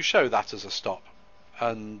 3, you show that as a stop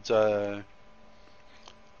and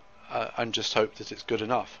just hope that it's good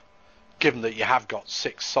enough, given that you have got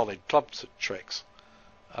 6 solid club tricks.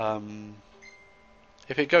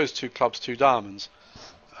 If it goes 2 clubs, 2 diamonds,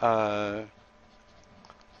 the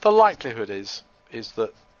likelihood is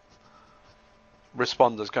that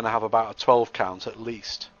Responder's going to have about a 12 count at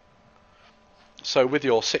least. So with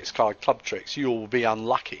your 6 card club tricks, you'll be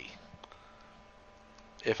unlucky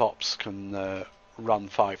if Ops can run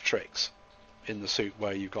 5 tricks in the suit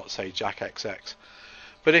where you've got, say, Jack XX.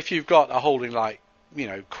 But if you've got a holding like,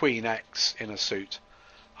 Queen X in a suit,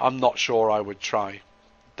 I'm not sure I would try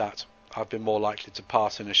that. I'd be more likely to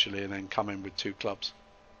pass initially and then come in with 2 clubs.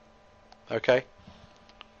 Okay?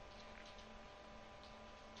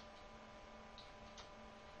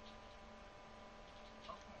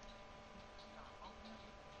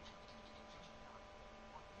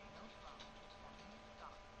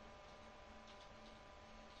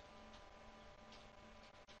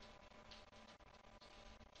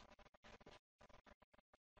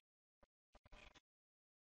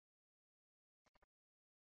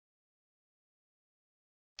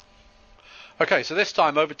 Okay, so this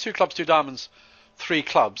time over 2 clubs, 2 diamonds, 3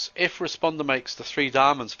 clubs. If Responder makes the 3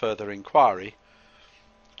 diamonds further inquiry,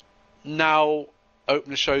 now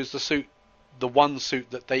Opener shows the one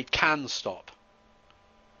suit that they can stop.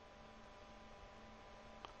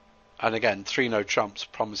 And again, 3 no trumps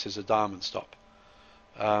promises a diamond stop.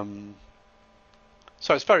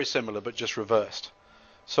 So it's very similar, but just reversed.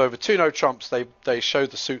 So over two no trumps, they show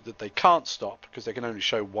the suit that they can't stop because they can only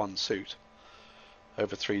show one suit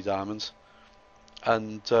over three diamonds.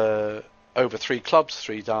 And over three clubs,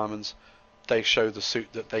 three diamonds, they show the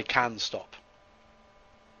suit that they can stop.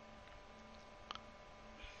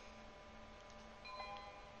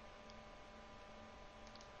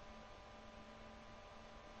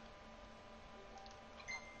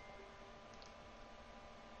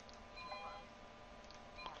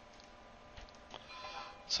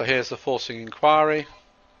 So here's the forcing inquiry.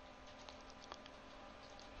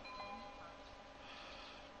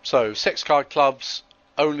 So 6 card clubs,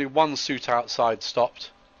 only one suit outside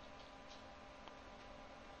stopped.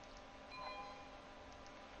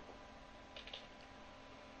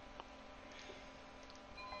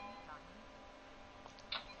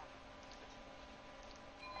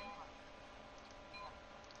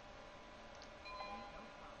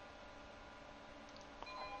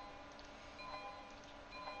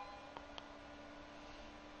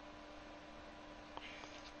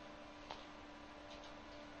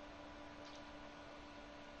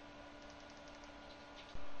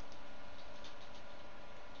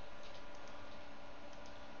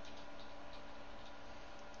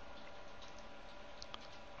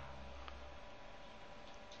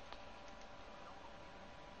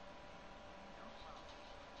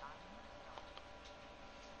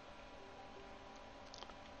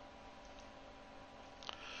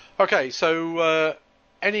 Okay, so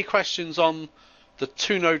any questions on the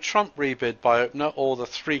 2 no trump rebid by opener or the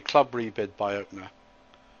 3 club rebid by opener?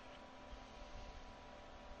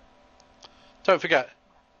 Don't forget.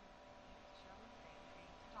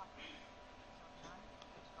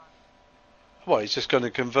 Well, he's just going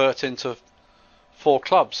to convert into 4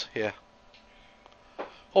 clubs here.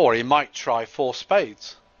 Or he might try 4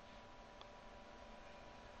 spades.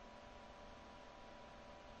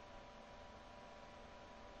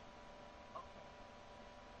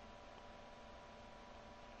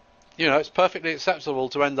 You know, it's perfectly acceptable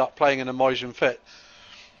to end up playing in a Moysian fit.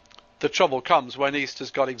 The trouble comes when East has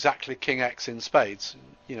got exactly King X in spades.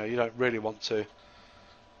 You know, you don't really want to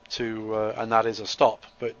and that is a stop,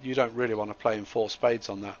 but you don't really want to play in 4 spades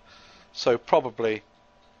on that. So probably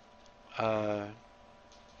on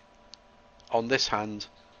this hand,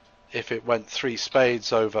 if it went 3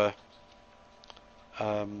 spades over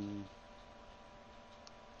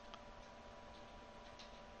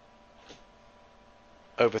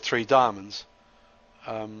over 3 diamonds,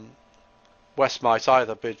 West might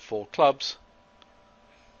either bid 4 clubs,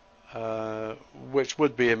 which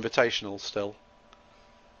would be invitational still,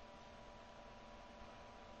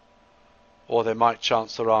 or they might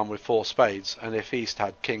chance their arm with 4 spades, and if East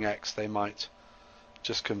had King X, they might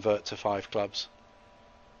just convert to 5 clubs.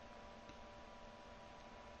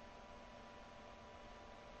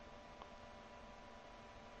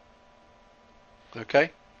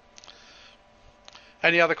 Okay.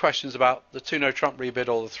 Any other questions about the 2 no trump rebid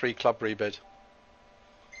or the 3 club rebid?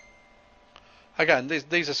 Again,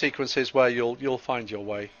 these are sequences where you'll find your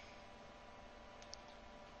way.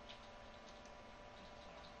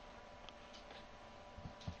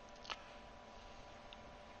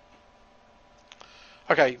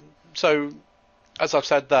 Okay, so as I've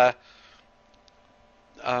said there,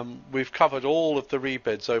 we've covered all of the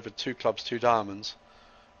rebids over 2 clubs, 2 diamonds,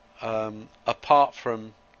 apart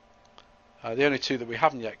from the only 2 that we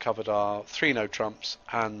haven't yet covered are 3 no trumps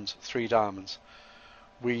and 3 diamonds.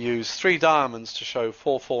 We use 3 diamonds to show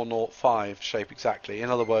 4-4-0-5 shape exactly. In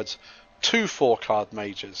other words, 2 4-card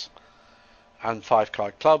majors and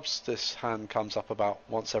 5-card clubs. This hand comes up about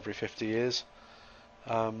once every 50 years.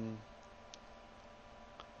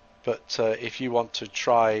 But if you want to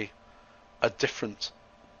try a different,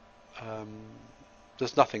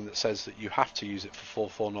 there's nothing that says that you have to use it for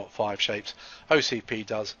 4-4-0-5 shapes. OCP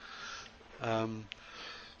does. And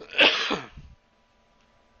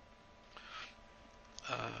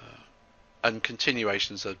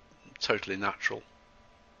continuations are totally natural.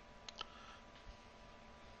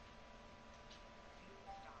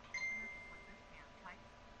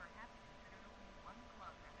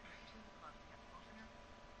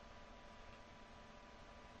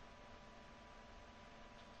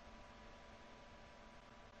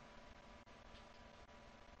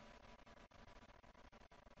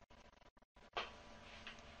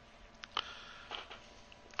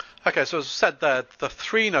 Okay, so as I said there, the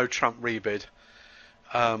 3 no trump rebid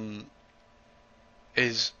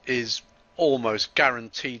is almost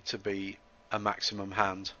guaranteed to be a maximum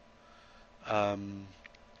hand.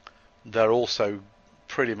 They're also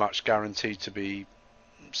pretty much guaranteed to be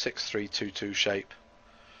 6-3-2-2 shape.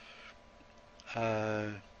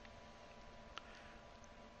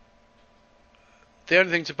 the only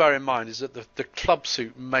thing to bear in mind is that the club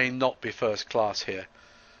suit may not be first class here.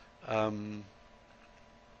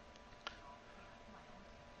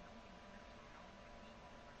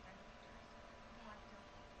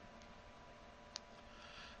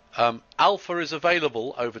 Alpha is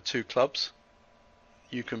available over 2 clubs.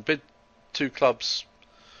 You can bid 2 clubs,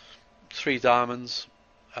 3 diamonds,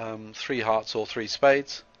 3 hearts or 3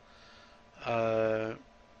 spades. The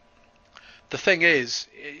thing is,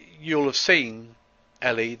 you'll have seen,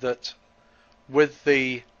 Ellie, that with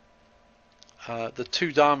the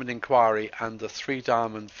 2 diamond inquiry and the 3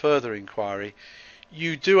 diamond further inquiry,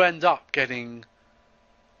 you do end up getting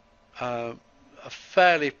a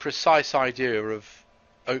fairly precise idea of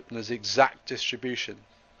opener's exact distribution,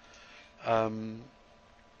 and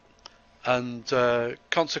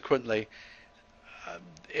consequently,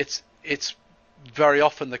 it's very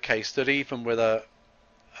often the case that even with a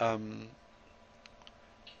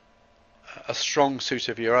strong suit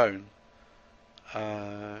of your own,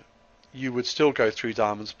 you would still go through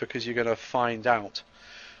diamonds because you're going to find out.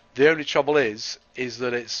 The only trouble is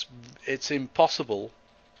that it's impossible,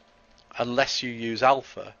 unless you use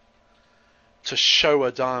alpha, to show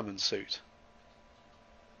a diamond suit.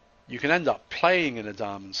 You can end up playing in a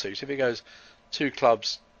diamond suit if it goes 2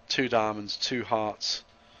 clubs, 2 diamonds, 2 hearts,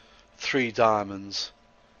 3 diamonds,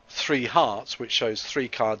 3 hearts, which shows 3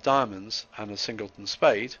 card diamonds and a singleton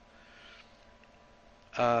spade.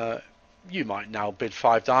 You might now bid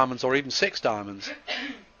 5 diamonds or even 6 diamonds.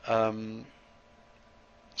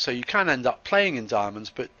 So you can end up playing in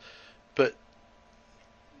diamonds, but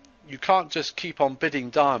you can't just keep on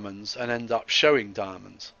bidding diamonds and end up showing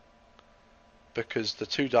diamonds, because the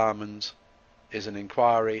 2 diamond is an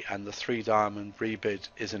inquiry and the 3 diamond rebid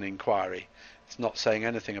is an inquiry. It's not saying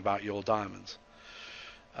anything about your diamonds.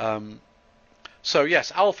 So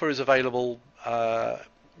yes, alpha is available,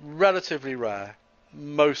 relatively rare.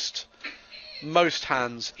 Most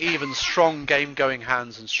hands, even strong game going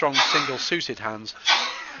hands and strong single suited hands,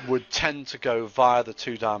 would tend to go via the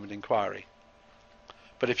 2 diamond inquiry.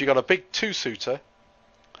 But if you've got a big 2-suiter,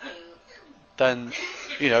 then,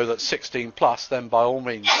 you know, that's 16 plus, then by all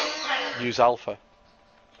means use alpha.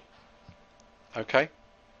 Okay?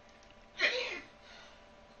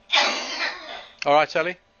 Alright,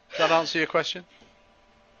 Ellie? Does that answer your question?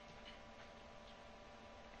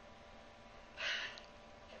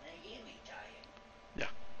 Yeah.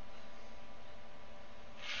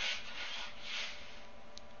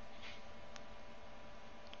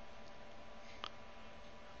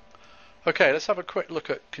 Okay, let's have a quick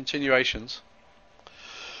look at continuations.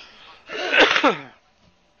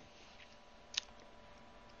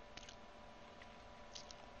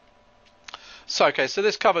 So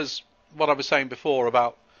this covers what I was saying before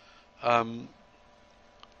about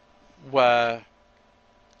where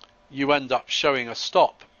you end up showing a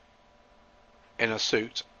stop in a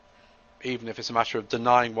suit, even if it's a matter of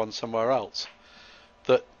denying one somewhere else.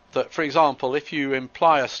 That for example, if you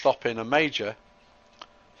imply a stop in a major,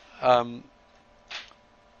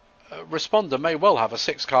 responder may well have a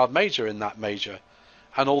 6-card major in that major,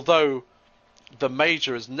 and although the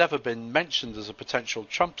major has never been mentioned as a potential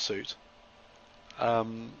trump suit,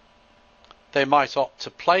 they might opt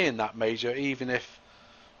to play in that major even if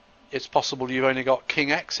it's possible you've only got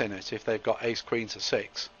King X in it, if they've got Ace Queen to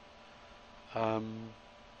 6.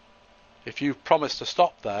 If you've promised to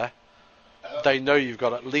stop there, they know you've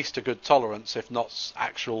got at least a good tolerance, if not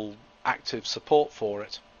actual active support for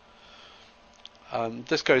it.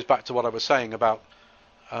 This goes back to what I was saying about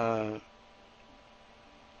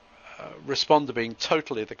responder being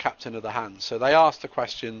totally the captain of the hand. So they ask the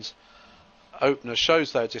questions, opener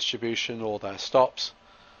shows their distribution or their stops,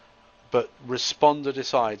 but responder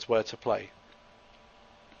decides where to play.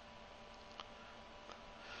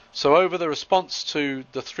 So over the response to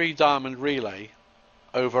the 3 diamond relay,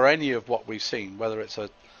 over any of what we've seen, whether it's a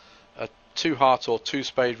 2 heart or 2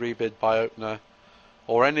 spade rebid by opener,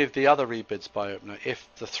 or any of the other rebids by opener, if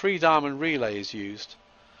the 3 diamond relay is used,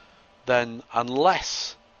 then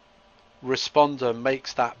unless responder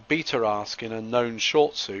makes that beta ask in a known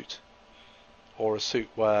short suit, or a suit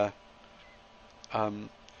where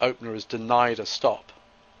opener is denied a stop,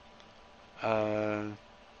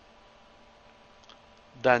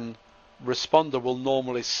 then responder will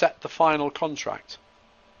normally set the final contract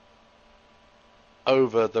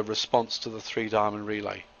over the response to the 3 diamond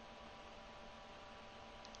relay.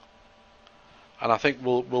 And I think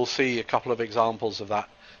we'll see a couple of examples of that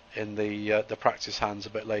in the practice hands a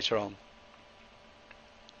bit later on.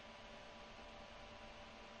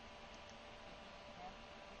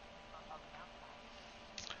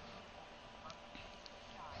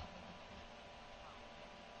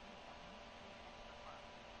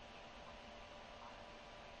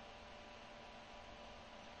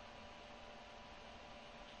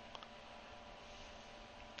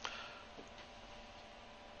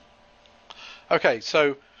 Okay,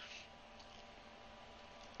 so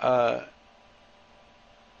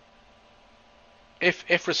if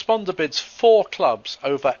responder bids 4 clubs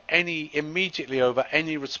over immediately over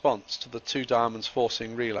any response to the 2 diamonds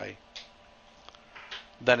forcing relay,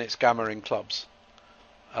 then it's gamma in clubs.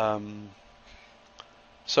 So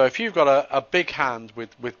if you've got a big hand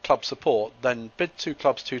with club support, then bid 2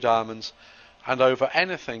 clubs 2 diamonds, and over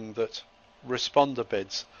anything that responder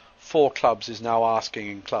bids 4 clubs is now asking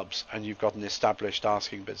in clubs, and you've got an established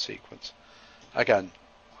asking bid sequence. Again,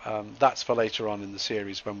 that's for later on in the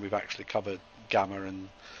series when we've actually covered gamma and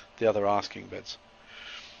the other asking bids.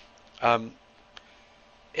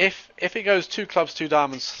 If it goes 2 clubs 2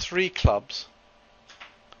 diamonds 3 clubs,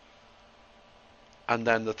 and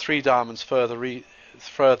then the 3 diamonds further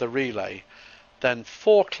relay, then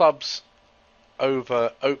 4 clubs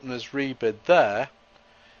over opener's rebid there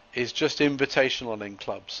is just invitational in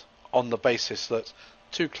clubs, on the basis that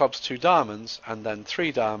 2 clubs 2 diamonds and then 3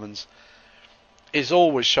 diamonds is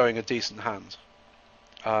always showing a decent hand.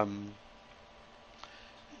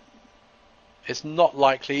 It's not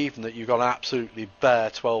likely even that you've got an absolutely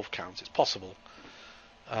bare 12 count. It's possible,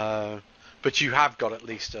 but you have got at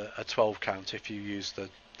least a 12 count if you use the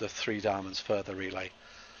 3 diamonds further relay.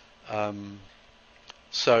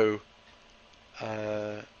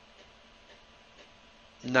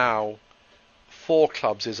 Now 4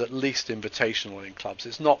 clubs is at least invitational in clubs.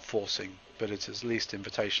 It's not forcing, but it's at least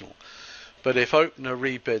invitational. But if opener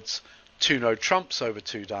rebids 2 no trumps over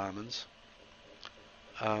 2 diamonds,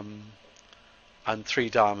 and 3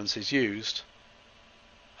 diamonds is used,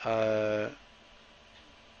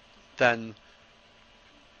 then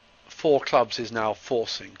 4 clubs is now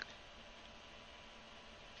forcing.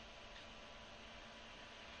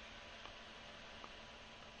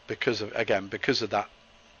 Because of that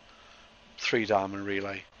 3 diamond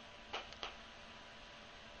relay.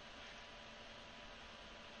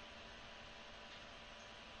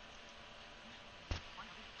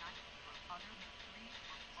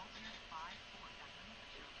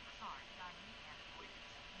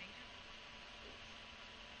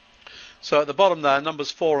 So at the bottom there, numbers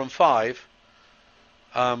 4 and 5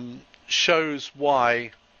 shows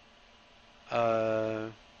why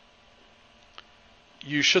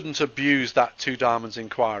you shouldn't abuse that 2 diamonds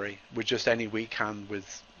inquiry with just any weak hand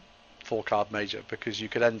with 4 card major, because you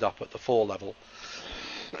could end up at the 4 level.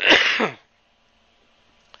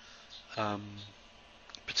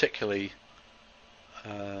 Particularly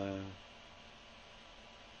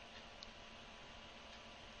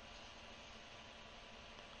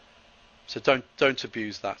so don't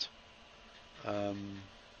abuse that.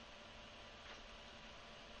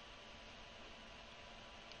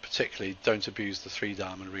 Particularly don't abuse the 3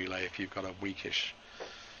 diamond relay if you've got a weakish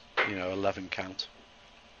 11 count.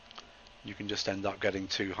 You can just end up getting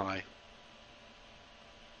too high.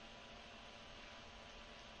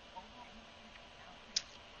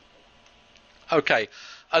 Okay,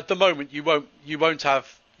 at the moment you won't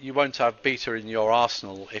have beta in your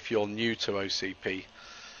arsenal if you're new to OCP.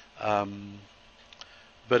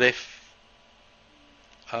 But if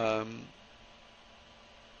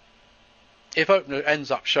opener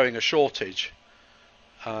ends up showing a shortage,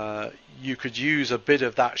 you could use a bit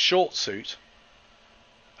of that short suit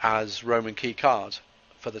as Roman key card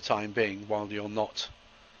for the time being while you're not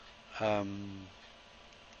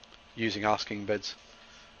using asking bids.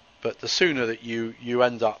 But the sooner that you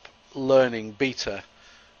end up learning beta,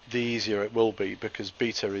 the easier it will be, because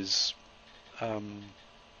beta is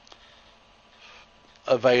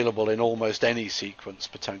available in almost any sequence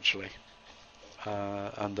potentially,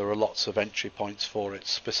 and there are lots of entry points for it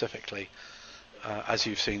specifically, as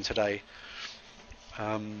you've seen today.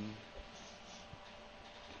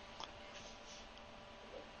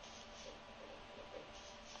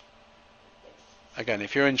 Again,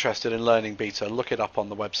 if you're interested in learning beta, look it up on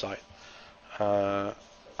the website,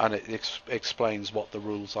 and it explains what the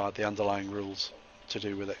rules are, the underlying rules to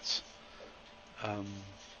do with its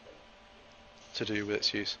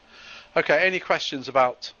use. Okay, any questions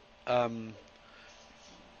about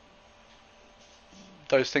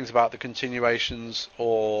those things about the continuations,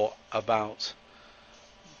 or about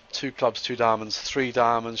 2 clubs 2 diamonds 3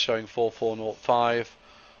 diamonds showing 4405,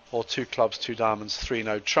 or 2 clubs 2 diamonds 3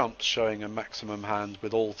 no trumps showing a maximum hand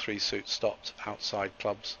with all 3 suits stopped outside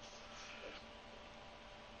clubs?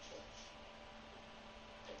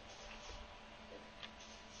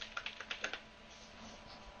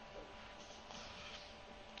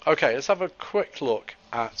 Okay, let's have a quick look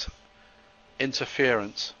at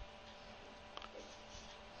interference.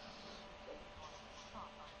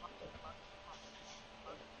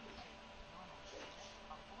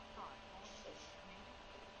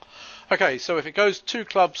 Okay, so if it goes 2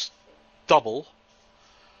 clubs double,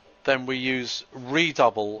 then we use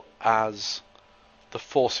redouble as the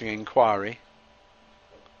forcing inquiry,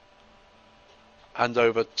 and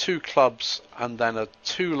over 2 clubs and then a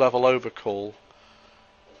 2-level overcall,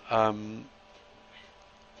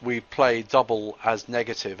 we play double as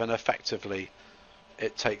negative, and effectively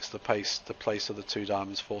it takes the place of the 2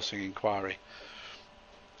 diamonds forcing inquiry.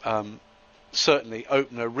 Certainly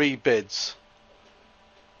opener rebids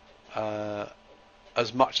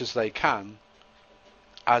as much as they can,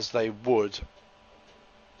 as they would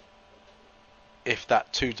if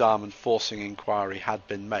that 2 diamond forcing inquiry had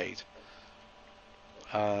been made.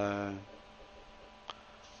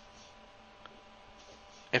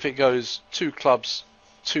 If it goes 2 clubs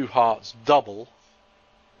 2 hearts double,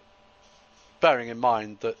 bearing in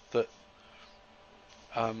mind that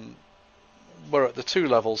we're at the 2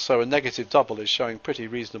 level, so a negative double is showing pretty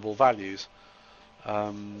reasonable values.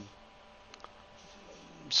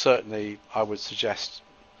 Certainly I would suggest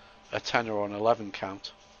a 10 or an 11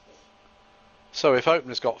 count. So if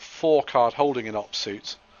opener's got 4 card holding in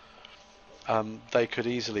offsuit, they could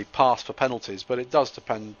easily pass for penalties, but it does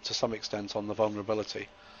depend to some extent on the vulnerability.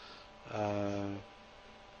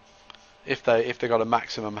 If they got a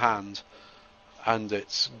maximum hand and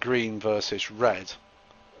it's green versus red,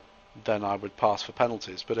 then I would pass for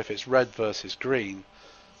penalties. But if it's red versus green,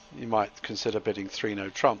 you might consider bidding 3 no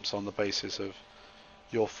trumps on the basis of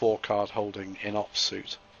your 4 card holding in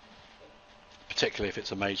offsuit, particularly if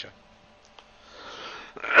it's a major.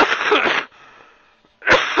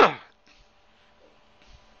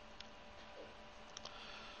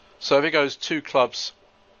 So if it goes 2 clubs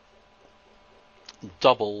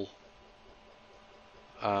double,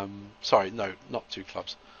 sorry, no, not 2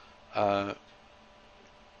 clubs,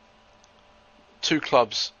 2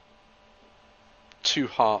 clubs 2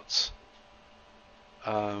 hearts,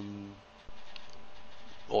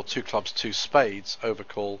 or 2 clubs 2 spades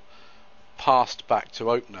overcall, passed back to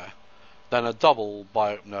opener, then a double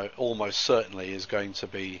by opener almost certainly is going to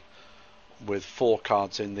be with 4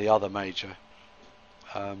 cards in the other major.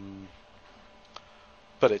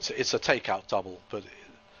 But it's a takeout double, but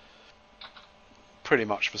pretty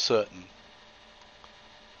much for certain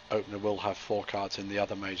opener will have 4 cards in the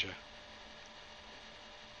other major.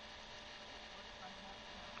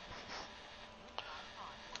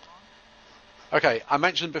 Okay, I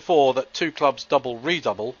mentioned before that 2 clubs double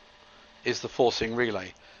redouble is the forcing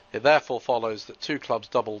relay. It therefore follows that 2 clubs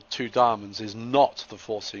double 2 diamonds is not the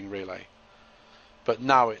forcing relay. But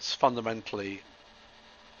now it's fundamentally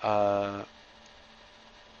a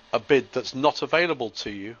bid that's not available to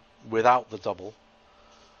you without the double,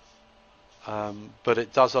 but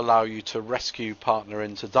it does allow you to rescue partner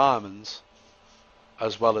into diamonds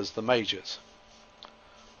as well as the majors.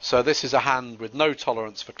 So this is a hand with no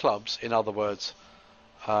tolerance for clubs. In other words,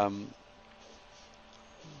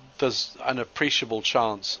 there's an appreciable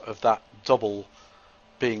chance of that double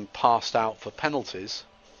being passed out for penalties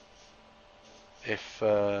if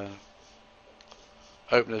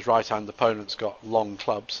opener's right-hand opponent's got long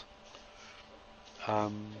clubs.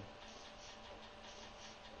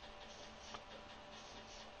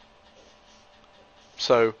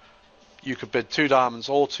 So you could bid 2 diamonds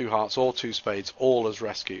or 2 hearts or 2 spades all as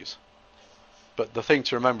rescues. But the thing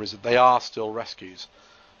to remember is that they are still rescues.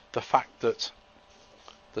 The fact that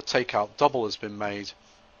the takeout double has been made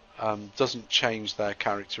doesn't change their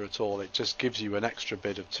character at all. It just gives you an extra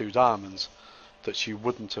bid of 2 diamonds that you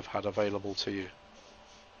wouldn't have had available to you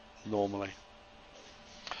normally.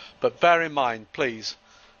 But bear in mind, please,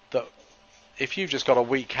 that if you've just got a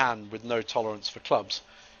weak hand with no tolerance for clubs,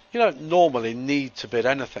 you don't normally need to bid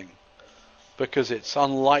anything, because it's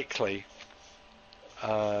unlikely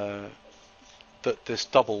that this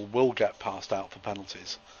double will get passed out for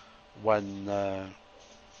penalties when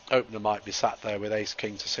opener might be sat there with ace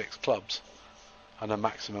king to 6 clubs and a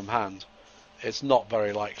maximum hand. It's not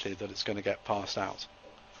very likely that it's going to get passed out.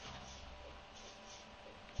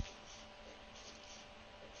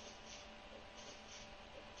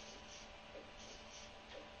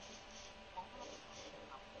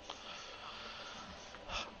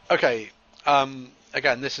 Okay,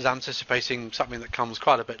 again, this is anticipating something that comes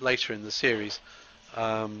quite a bit later in the series.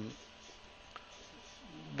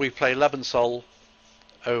 We play Lebensol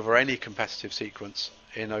over any competitive sequence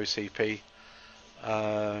in OCP.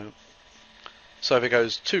 So if it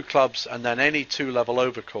goes 2 clubs and then any 2-level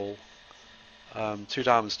overcall, 2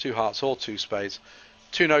 diamonds, 2 hearts or 2 spades,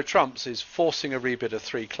 2 no trumps is forcing a rebid of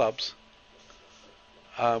 3 clubs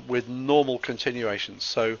with normal continuations.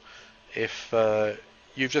 So if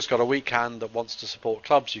you've just got a weak hand that wants to support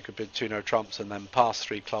clubs, you could bid 2 no trumps and then pass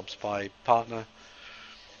 3 clubs by partner.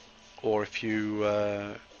 or if you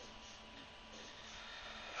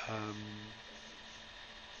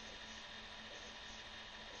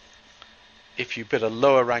bid a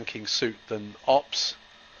lower ranking suit than Ops,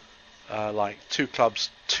 like 2 clubs,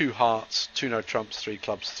 2 hearts, 2 no trumps, 3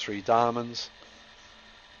 clubs, 3 diamonds,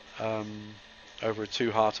 over a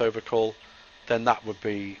 2 heart overcall, then that would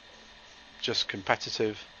be just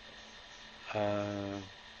competitive.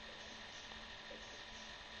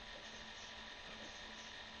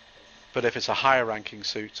 But if it's a higher ranking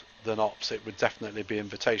suit than Ops, it would definitely be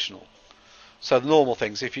invitational. So the normal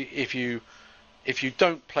things, if you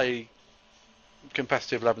don't play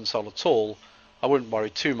competitive 11 sol at all, I wouldn't worry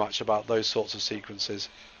too much about those sorts of sequences.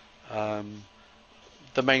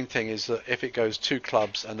 The main thing is that if it goes 2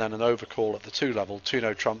 clubs and then an overcall at the 2 level, 2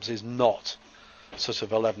 no trumps is not sort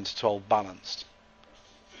of 11 to 12 balanced.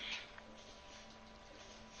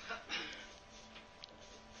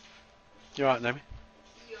 You alright, Naomi?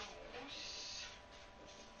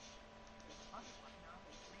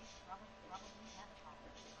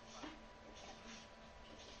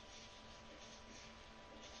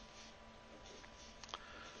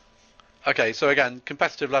 Okay, so again,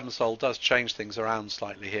 competitive 11 sol does change things around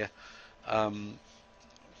slightly here.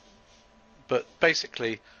 But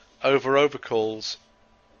basically, over overcalls,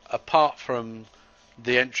 apart from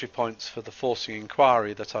the entry points for the forcing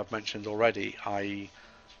inquiry that I've mentioned already, i.e.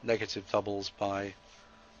 negative doubles by,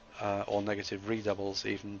 or negative redoubles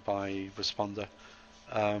even by responder,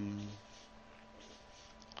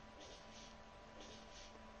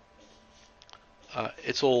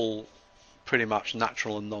 it's all pretty much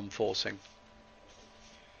natural and non-forcing.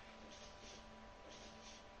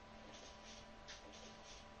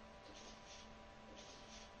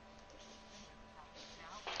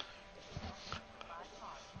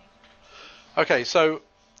 Okay, so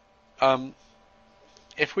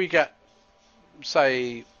if we get,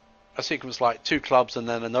 say, a sequence like 2 clubs and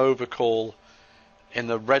then an overcall in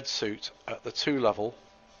the red suit at the 2 level,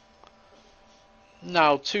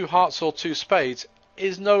 now 2 hearts or 2 spades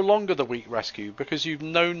is no longer the weak rescue because you've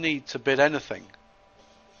no need to bid anything.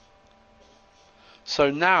 So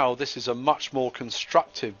now this is a much more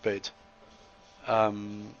constructive bid,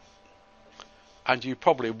 and you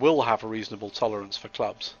probably will have a reasonable tolerance for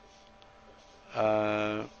clubs,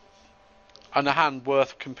 and a hand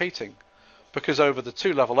worth competing, because over the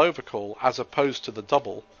 2 level overcall, as opposed to the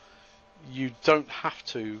double, you don't have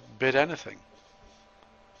to bid anything.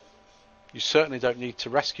 You certainly don't need to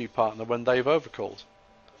rescue partner when they've overcalled,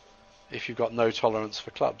 if you've got no tolerance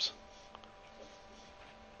for clubs.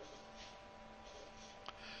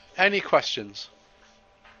 Any questions?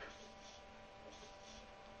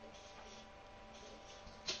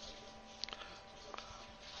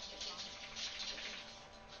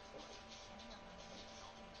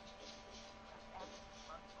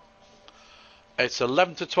 It's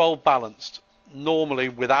 11 to 12 balanced, normally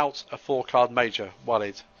without a 4-card major,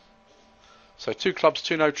 Walid. So 2 clubs,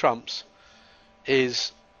 2 no trumps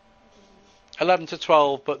is 11 to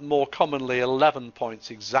 12, but more commonly 11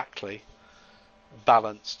 points exactly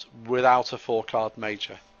balanced without a 4-card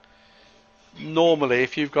major. Normally,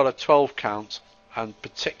 if you've got a 12 count, and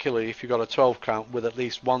particularly if you've got a 12 count with at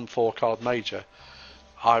least 1 4-card major,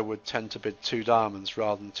 I would tend to bid 2 diamonds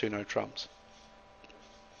rather than 2 no trumps.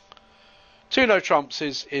 2 no trumps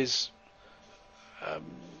is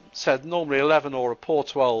said normally 11 or a poor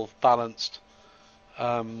 12 balanced,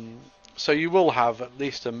 so you will have at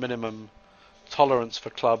least a minimum tolerance for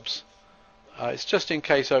clubs. It's just in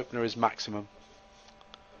case opener is maximum.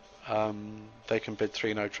 They can bid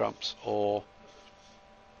 3 no trumps or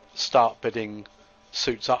start bidding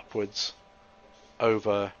suits upwards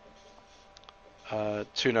over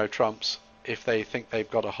 2 no trumps if they think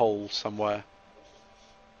they've got a hole somewhere.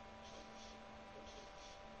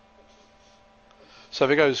 So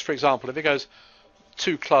if it goes, for example, if it goes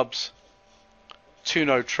 2 clubs, 2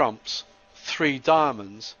 no trumps, 3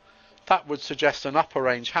 diamonds, that would suggest an upper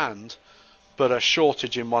range hand, but a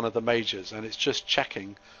shortage in one of the majors, and it's just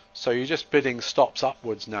checking. So you're just bidding stops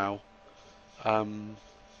upwards now,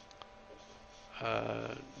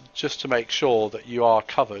 just to make sure that you are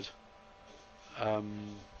covered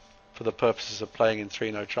for the purposes of playing in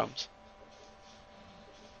 3 no trumps.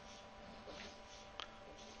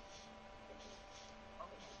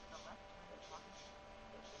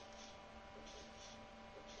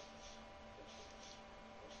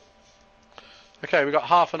 Okay, we've got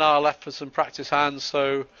half an hour left for some practice hands,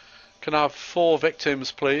 so can I have 4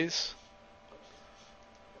 victims, please?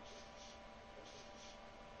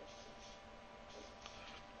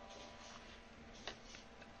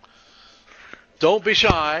 Don't be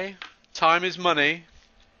shy. Time is money.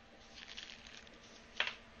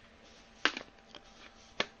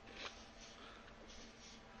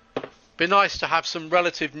 Be nice to have some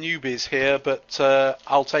relative newbies here, but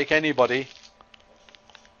I'll take anybody.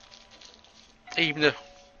 Even if...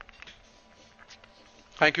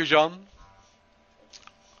 Thank you, John.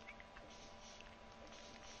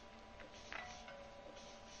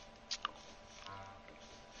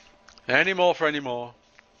 Any more for any more.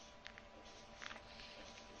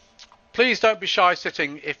 Please don't be shy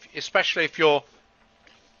sitting, especially if you're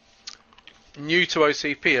new to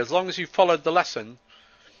OCP. As long as you've followed the lesson,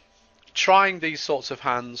 trying these sorts of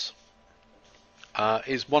hands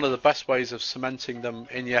is one of the best ways of cementing them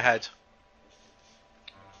in your head.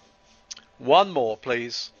 One more,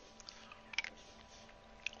 please.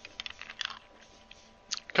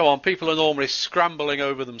 Come on, people are normally scrambling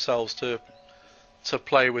over themselves to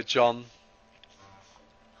play with John.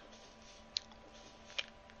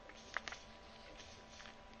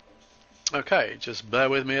 Okay, just bear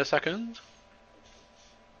with me a second.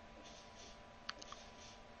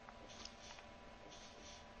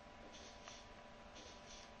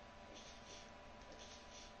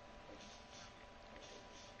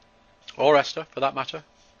 Or Esther, for that matter.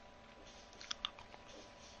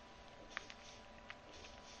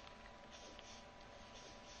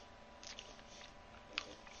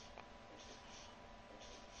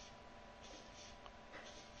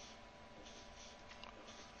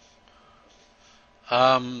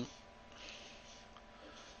 I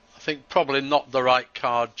think probably not the right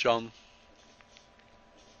card, John.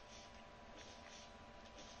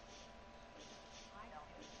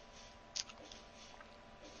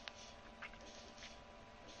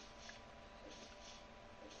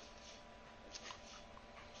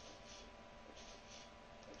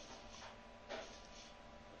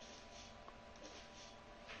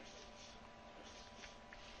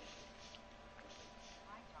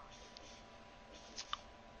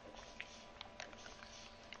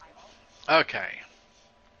 Okay.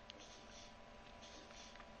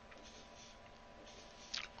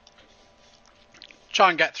 Try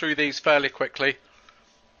and get through these fairly quickly.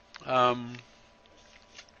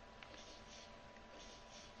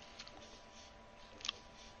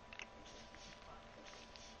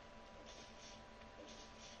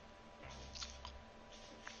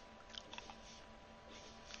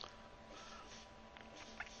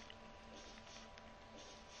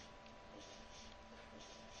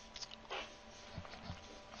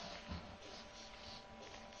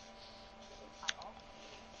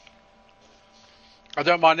 I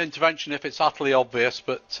don't mind intervention if it's utterly obvious,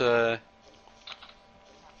 but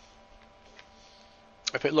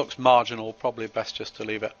if it looks marginal, probably best just to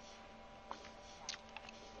leave it.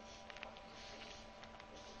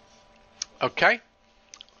 Okay.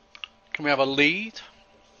 Can we have a lead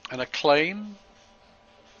and a claim?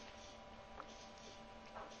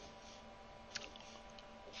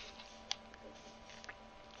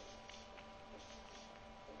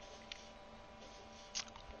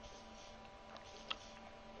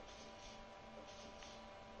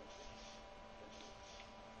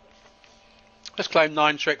 Let's claim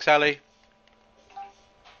 9 tricks, Ellie.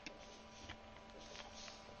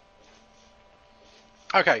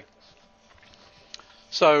 Okay.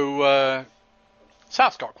 So,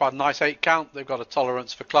 South's got quite a nice 8 count. They've got a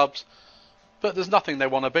tolerance for clubs. But there's nothing they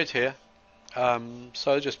want to bid here.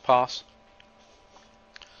 So just pass.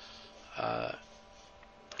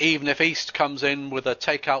 Even if East comes in with a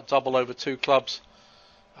takeout double over 2 clubs,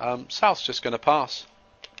 South's just going to pass.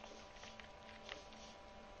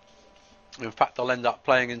 In fact, they'll end up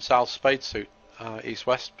playing in South's spade suit,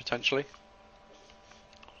 East-West, potentially.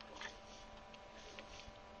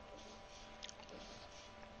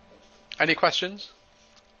 Any questions?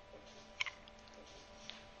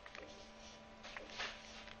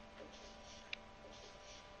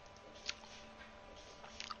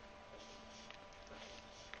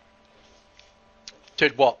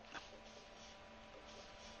 Did what?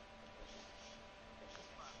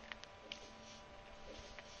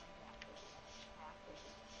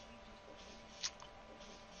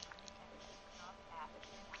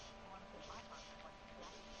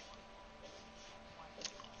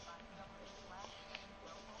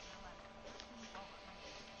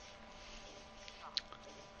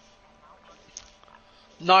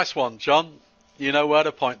 Nice one, John. You know where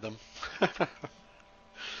to point them.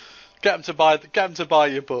 Get them to buy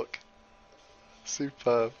your book.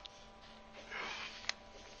 Superb.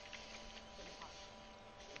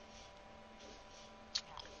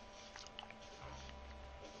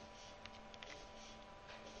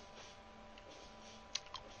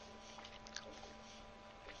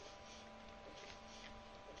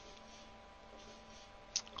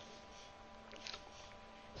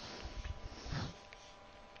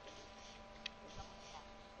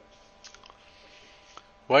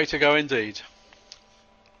 Way to go indeed.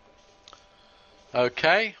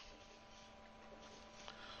 Okay.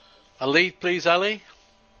 A lead, please, Ellie.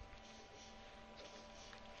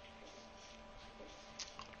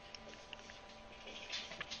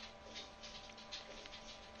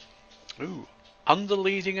 Ooh, under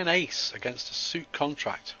leading an ace against a suit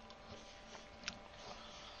contract.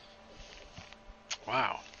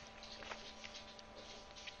 Wow.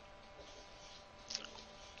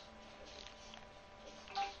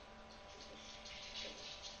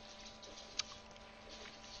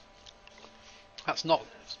 That's not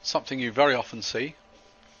something you very often see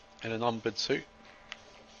in an unbid suit.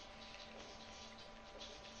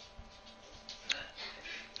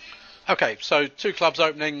 Okay, so 2 clubs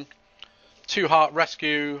opening, 2 heart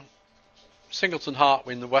rescue, singleton heart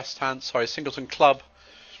in the west hand, sorry, singleton club,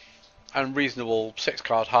 and reasonable 6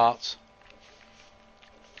 card hearts.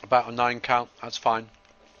 About a 9 count, that's fine.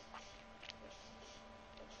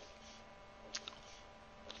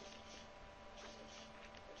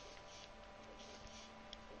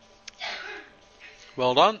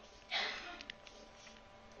 Well done.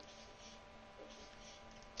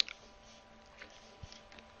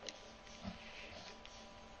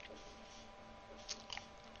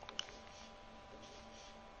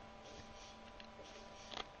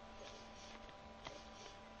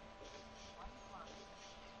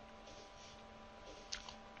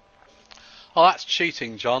 Oh, that's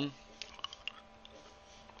cheating, John.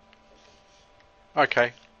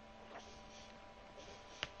 Okay.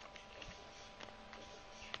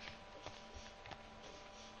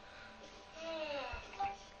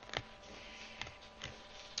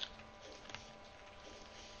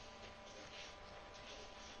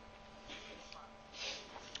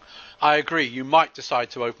 I agree, you might decide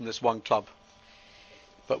to open this 1 club,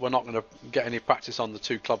 but we're not going to get any practice on the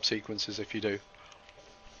 2 club sequences if you do.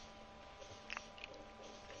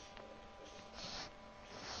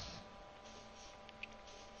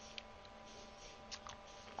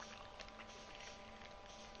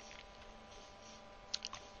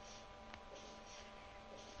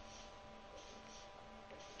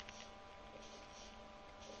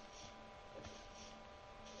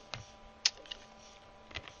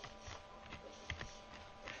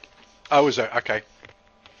 Oh, is it? Okay.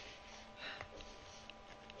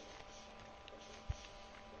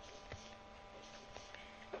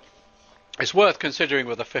 It's worth considering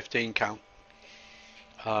with a 15 count.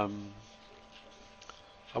 I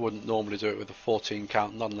wouldn't normally do it with a 14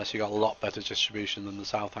 count, not unless you got a lot better distribution than the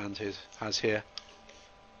south hand has here.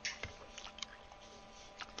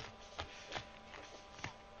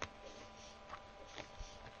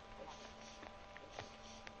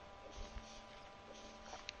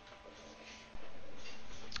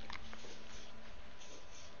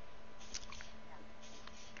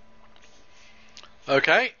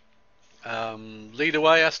 Okay. Lead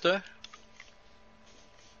away, Esther.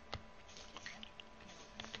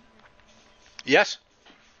 Yes.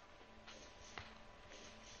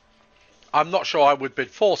 I'm not sure I would bid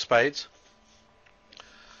 4 spades.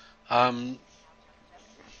 Yeah.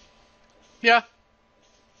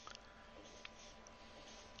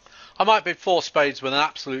 I might bid 4 spades with an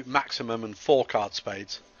absolute maximum and 4 card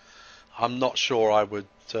spades. I'm not sure I would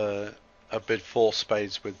bid 4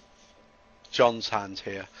 spades with John's hand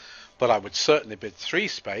here, but I would certainly bid 3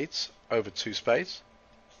 spades over 2 spades.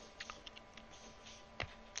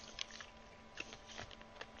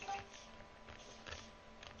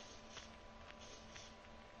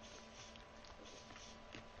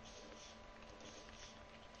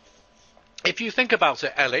 If you think about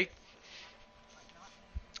it, Ellie,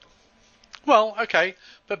 well, okay,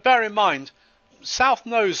 but bear in mind, South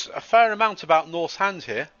knows a fair amount about North's hand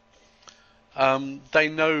here. They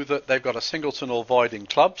know that they've got a singleton or void in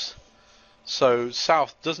clubs, so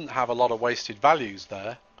South doesn't have a lot of wasted values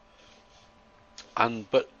there,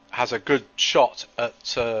 but has a good shot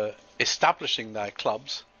at establishing their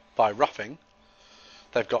clubs by ruffing.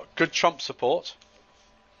 They've got good trump support.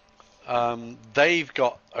 They've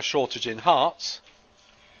got a shortage in hearts.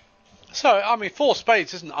 So, I mean, 4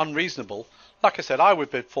 spades isn't unreasonable. Like I said, I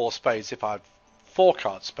would bid 4 spades if I had 4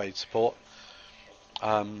 card spade support.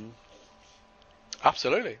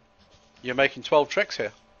 Absolutely. You're making 12 tricks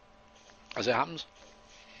here, as it happens.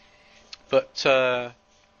 But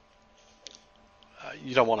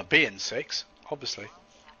you don't want to be in 6, obviously.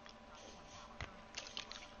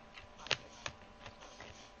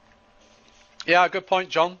 Yeah, good point,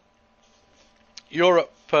 John.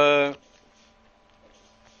 Europe are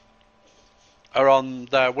on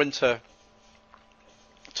their winter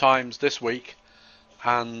times this week,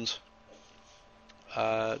 and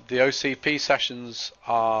the OCP sessions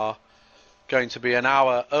are going to be an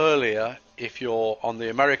hour earlier if you're on the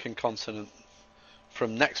American continent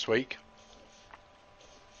from next week.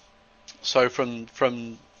 So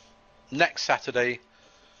from next Saturday,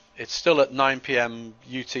 it's still at 9 p.m.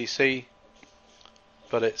 UTC,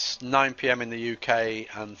 but it's 9 p.m. in the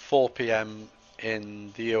UK and 4 p.m.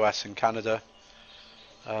 in the US and Canada,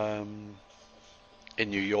 in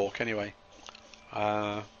New York anyway.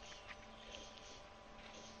 But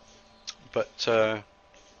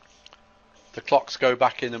the clocks go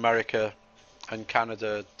back in America and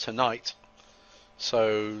Canada tonight,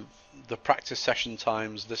 so the practice session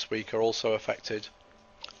times this week are also affected.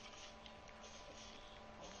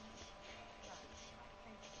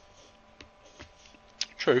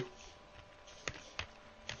 True.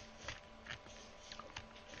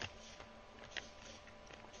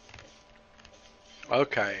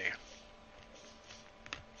 Okay.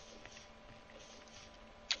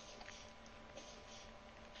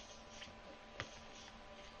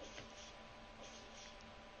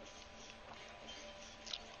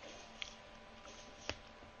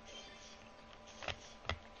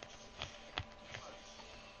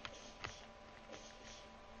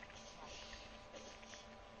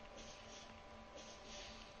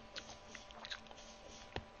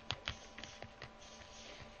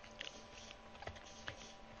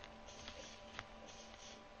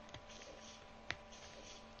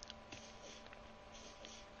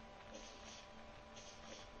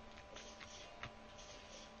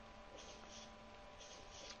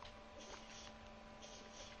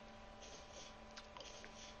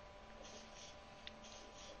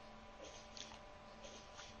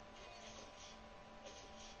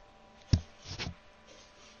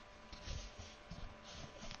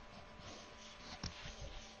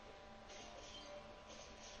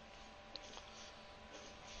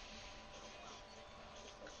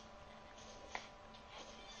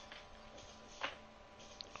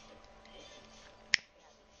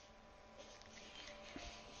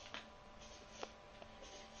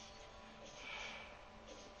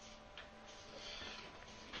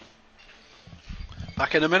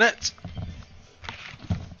 Back in a minute.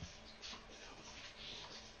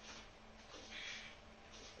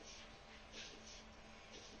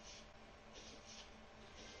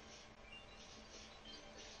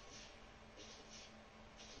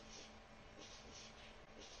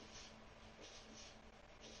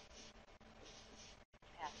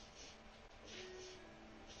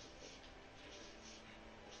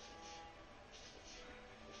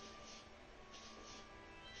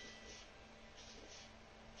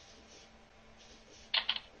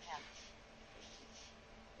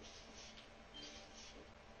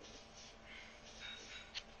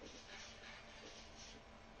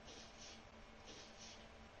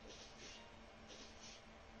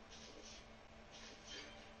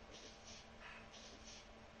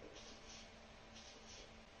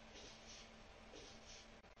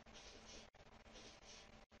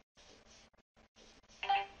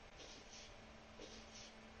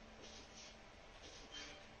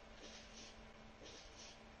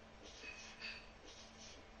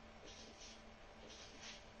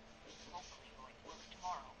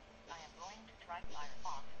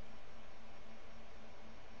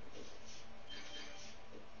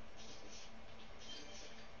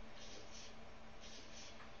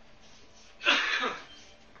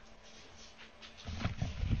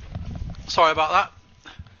 Sorry about that.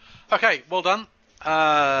 Okay, well done.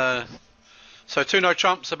 So 2-no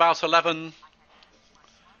trumps, about 11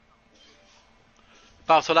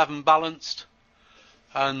 balanced,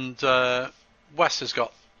 and West has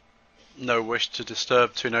got no wish to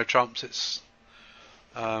disturb 2-no trumps. It's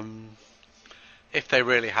if they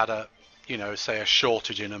really had a, say a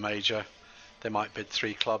shortage in a major, they might bid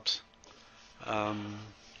 3 clubs.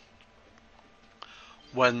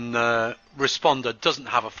 When Responder doesn't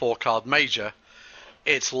have a 4-card major,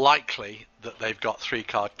 it's likely that they've got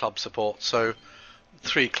 3-card club support. So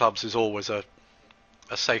 3 clubs is always a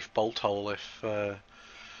safe bolt hole if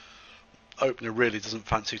opener really doesn't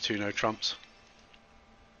fancy 2-no trumps.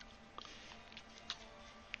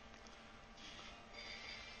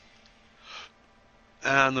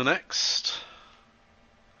 And the next,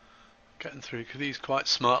 getting through these quite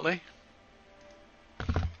smartly.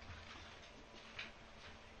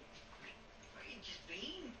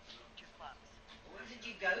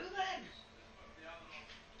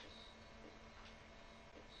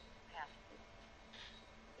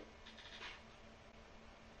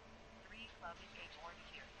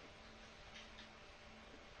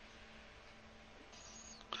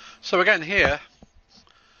 So again here,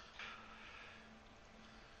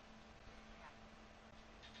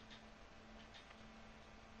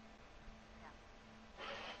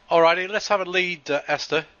 Alrighty, let's have a lead,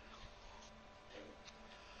 Esther,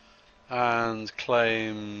 and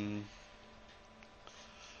claim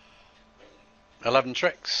 11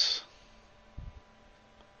 tricks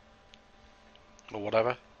or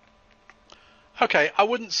whatever. Okay, I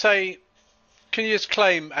wouldn't say. Can you just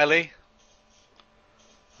claim, Ellie,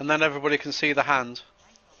 and then everybody can see the hand?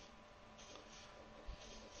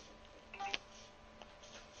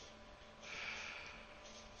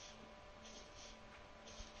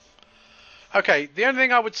 Okay, the only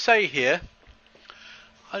thing I would say here,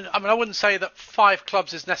 I mean, I wouldn't say that 5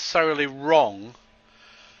 clubs is necessarily wrong,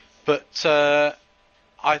 but I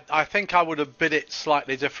think I would have bid it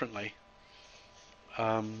slightly differently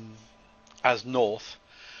as North.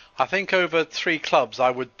 I think over 3 clubs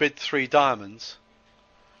I would bid 3 diamonds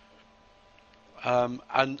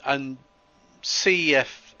and see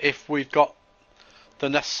if we've got the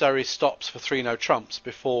necessary stops for 3 no trumps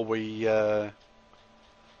before we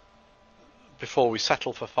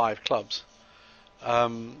settle for 5 clubs.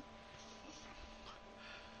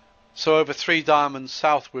 So over 3 diamonds,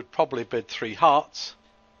 South would probably bid 3 hearts,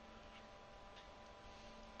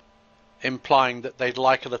 implying that they'd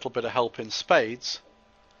like a little bit of help in spades.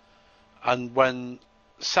 And when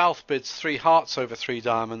South bids 3 hearts over 3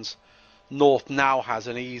 diamonds, North now has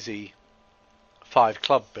an easy 5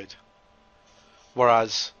 club bid.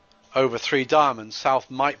 Whereas over 3 diamonds,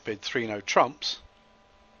 South might bid 3 no trumps,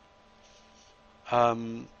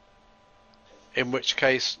 in which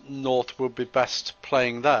case North would be best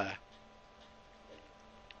playing there.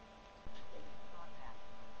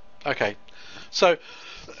 Okay, so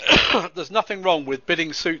there's nothing wrong with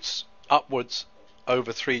bidding suits upwards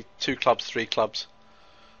over 2 clubs, 3 clubs.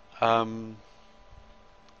 But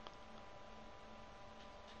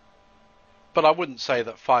I wouldn't say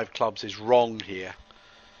that 5 clubs is wrong here.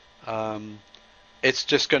 It's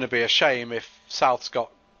just going to be a shame if South's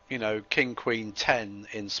got, you know, King, Queen, 10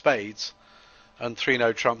 in spades, and 3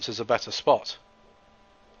 no trumps is a better spot.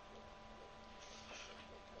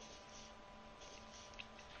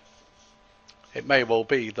 It may well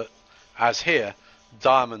be that, as here,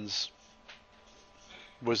 diamonds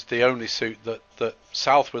was the only suit that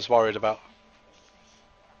South was worried about.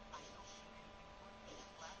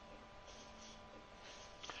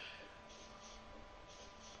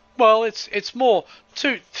 Well, it's more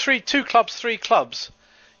 2 clubs, 3 clubs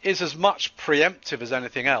is as much preemptive as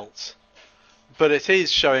anything else, but it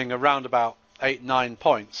is showing around about 8-9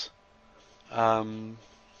 points,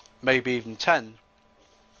 maybe even 10.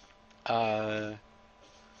 The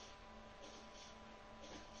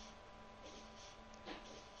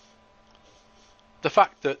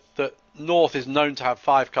fact that North is known to have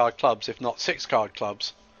 5 card clubs, if not 6 card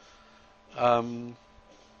clubs,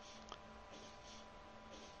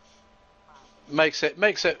 makes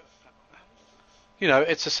it, you know,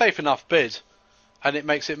 it's a safe enough bid, and it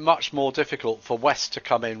makes it much more difficult for West to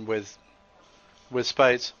come in with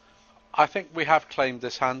spades. I think we have claimed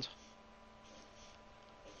this hand.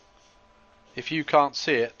 If you can't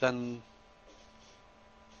see it, then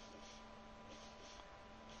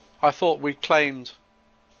I thought we claimed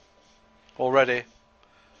already.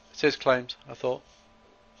 It is claimed, I thought.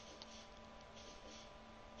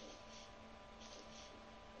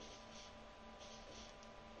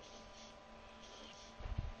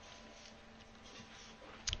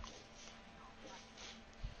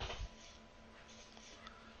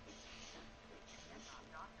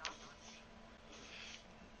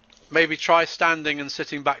 Maybe try standing and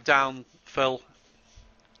sitting back down, Phil.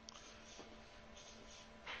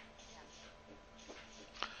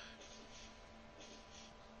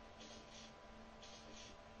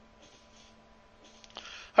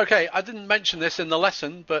 Okay, I didn't mention this in the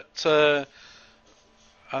lesson, but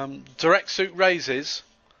direct suit raises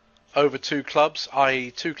over 2 clubs,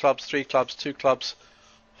 i.e. 2 clubs, 3 clubs, 2 clubs,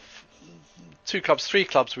 2 clubs, 3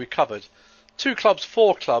 clubs we covered. 2 clubs,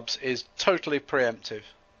 4 clubs is totally preemptive.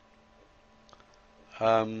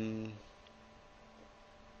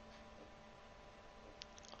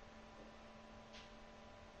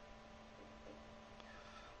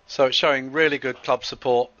 So it's showing really good club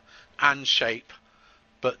support and shape,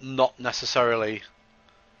 but not necessarily.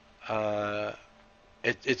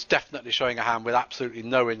 It's definitely showing a hand with absolutely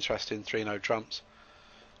no interest in 3 no trumps.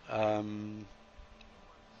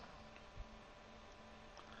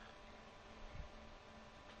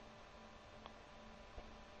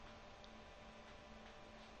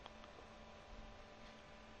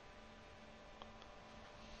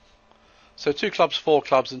 So 2 clubs, 4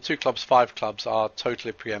 clubs, and 2 clubs, 5 clubs are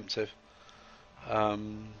totally preemptive. All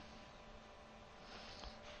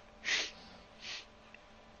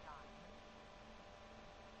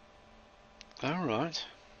right.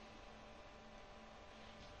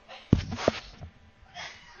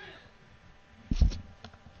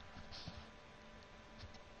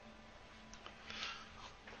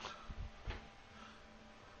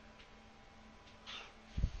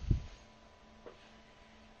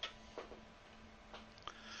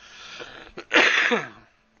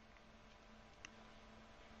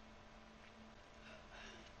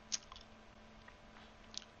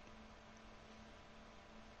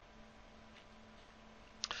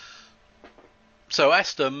 So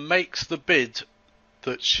Esther makes the bid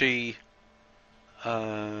that she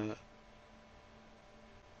would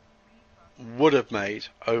have made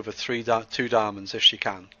over two diamonds if she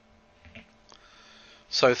can.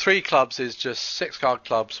 So 3 clubs is just 6 card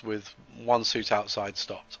clubs with 1 suit outside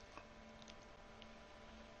stopped.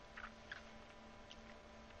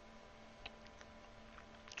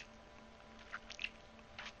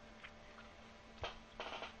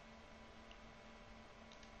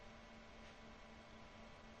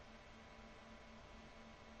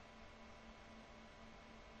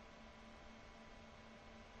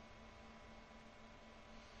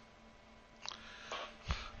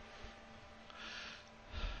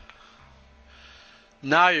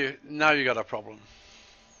 Now you got a problem,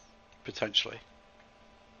 potentially.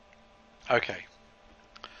 Okay.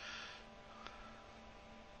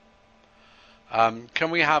 Can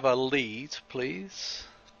we have a lead, please?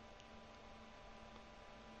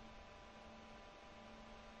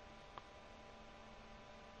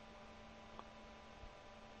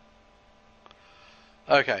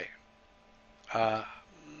 Okay.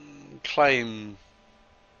 Claim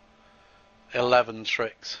 11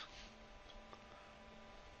 tricks.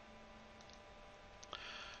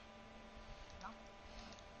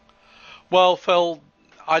 Well, Phil,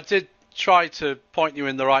 I did try to point you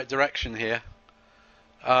in the right direction here.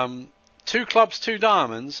 2 clubs, 2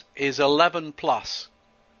 diamonds is 11 plus.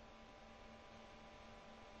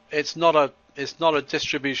 It's not a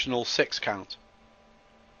distributional 6 count.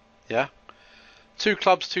 Yeah? 2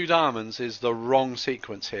 clubs, 2 diamonds is the wrong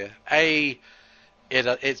sequence here. It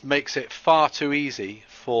makes it far too easy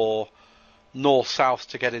for north-south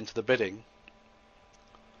to get into the bidding.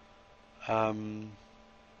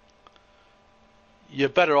 You're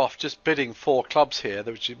better off just bidding 4 clubs here,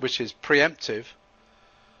 which is preemptive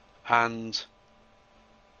and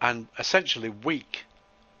essentially weak,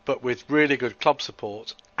 but with really good club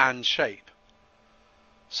support and shape.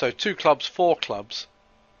 So 2 clubs, 4 clubs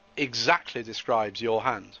exactly describes your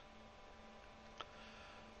hand.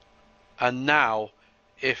 And now,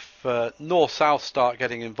 if north-south start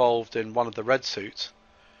getting involved in one of the red suits,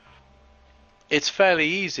 it's fairly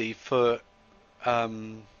easy for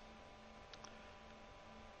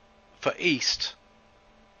East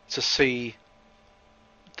to see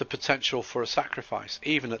the potential for a sacrifice,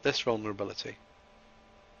 even at this vulnerability.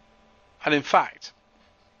 And in fact,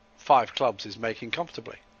 5 clubs is making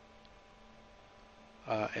comfortably.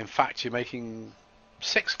 In fact, you're making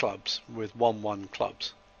 6 clubs with 1-1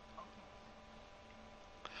 clubs.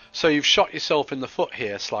 So you've shot yourself in the foot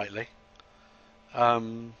here slightly.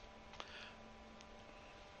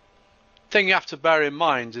 Thing you have to bear in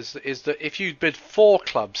mind is that if you bid 4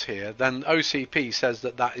 clubs here, then OCP says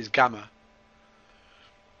that is gamma.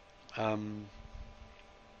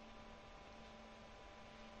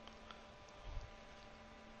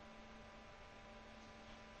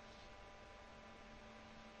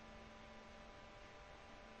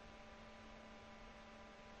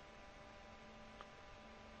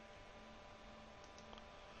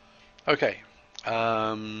 Okay.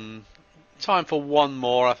 Time for one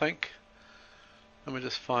more, I think. Let me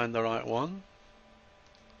just find the right one.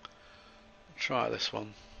 Try this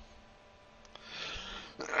one.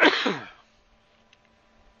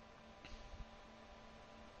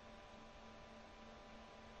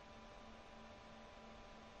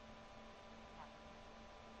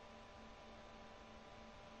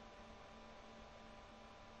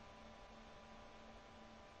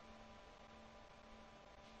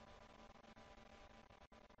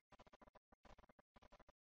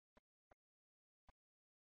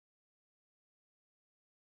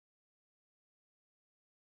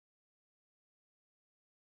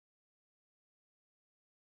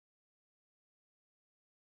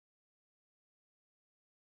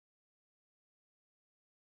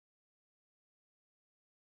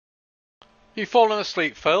 You fallen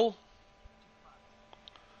asleep, Phil?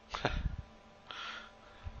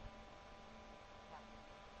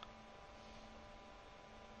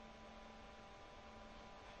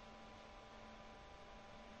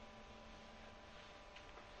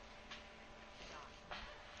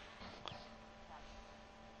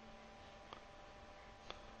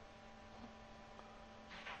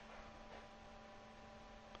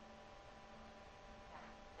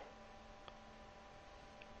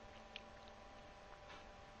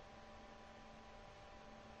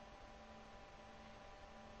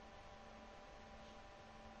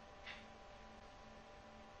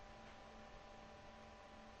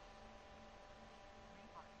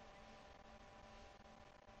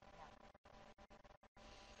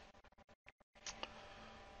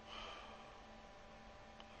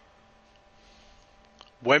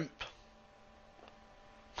 Wimp.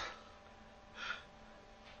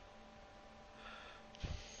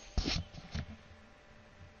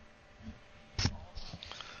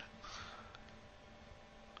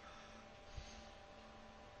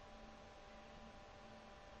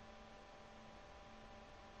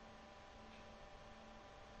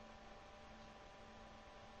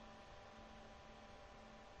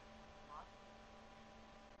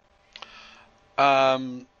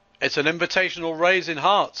 It's an invitational raise in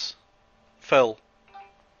hearts, Phil.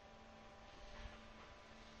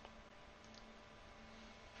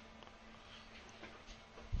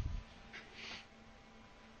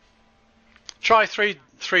 Try three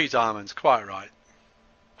diamonds, quite right.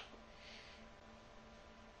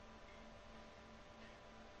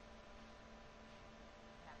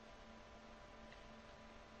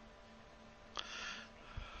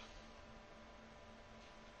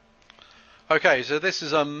 Okay, so this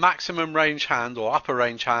is a maximum range hand or upper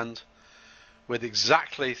range hand with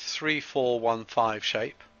exactly 3-4-1-5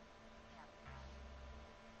 shape.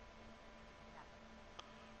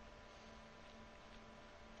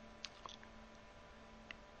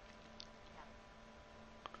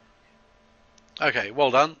 Okay,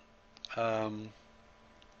 well done.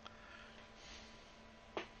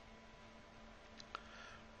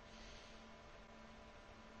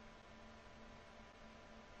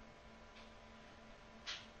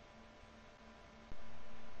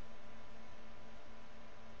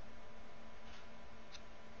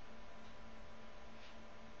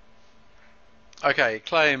 Okay,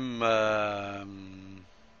 claim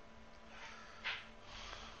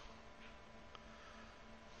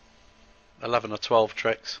 11 or 12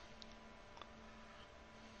 tricks.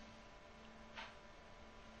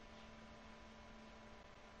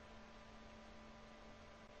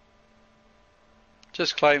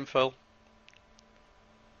 Just claim, Phil.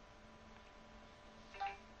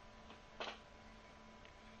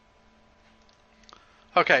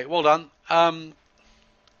 Okay, well done.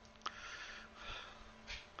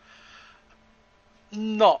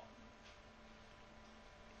 Not.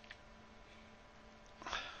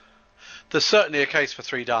 There's certainly a case for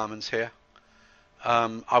 3 diamonds here.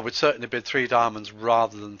 I would certainly bid 3 diamonds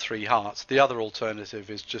rather than 3 hearts. The other alternative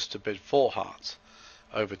is just to bid 4 hearts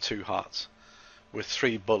over 2 hearts with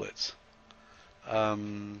 3 bullets.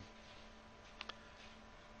 4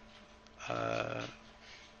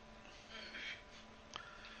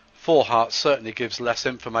 hearts certainly gives less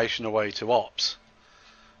information away to ops,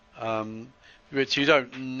 but you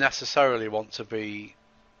don't necessarily want to be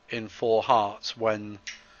in 4 hearts when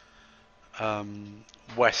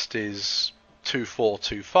West is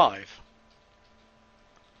 2-4-2-5.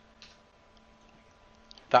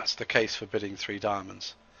 That's the case for bidding 3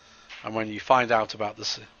 diamonds. And when you find out about the...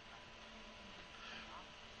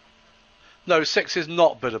 No, 6 is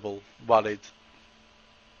not biddable, Walid.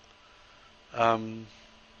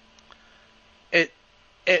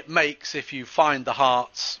 It makes if you find the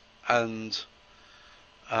hearts and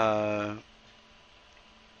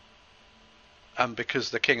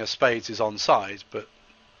because the King of Spades is onside, but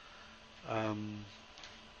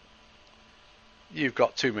you've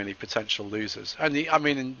got too many potential losers. And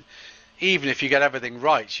even if you get everything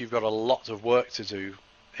right, you've got a lot of work to do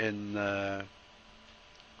fair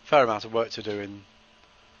amount of work to do in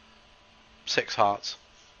 6 hearts.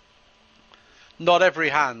 Not every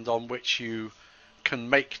hand on which you can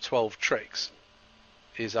make 12 tricks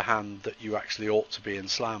is a hand that you actually ought to be in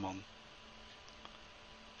slam on.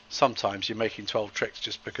 Sometimes you're making 12 tricks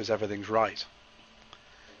just because everything's right.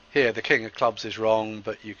 Here the King of Clubs is wrong,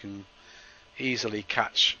 but you can easily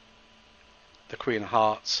catch the Queen of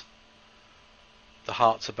Hearts. The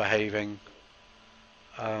hearts are behaving,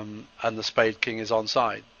 and the Spade King is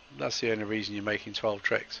onside. That's the only reason you're making 12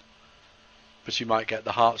 tricks. But you might get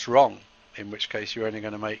the hearts wrong, in which case you're only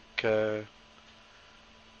going to make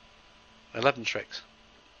 11 tricks.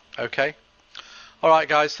 Okay. Alright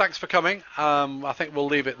guys, thanks for coming. I think we'll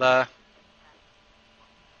leave it there.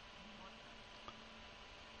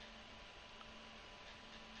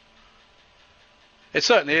 It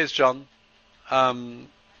certainly is, John.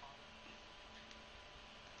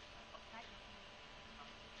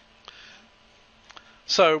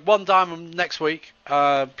 So 1 diamond next week.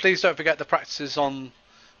 Please don't forget the practices on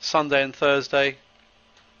Sunday and Thursday.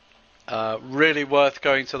 Really worth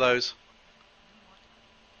going to those.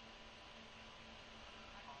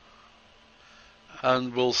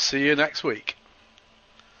 And we'll see you next week.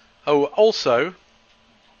 Oh, also,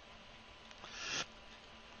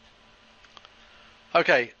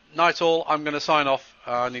 okay, night all. I'm going to sign off.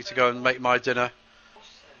 I need to go and make my dinner.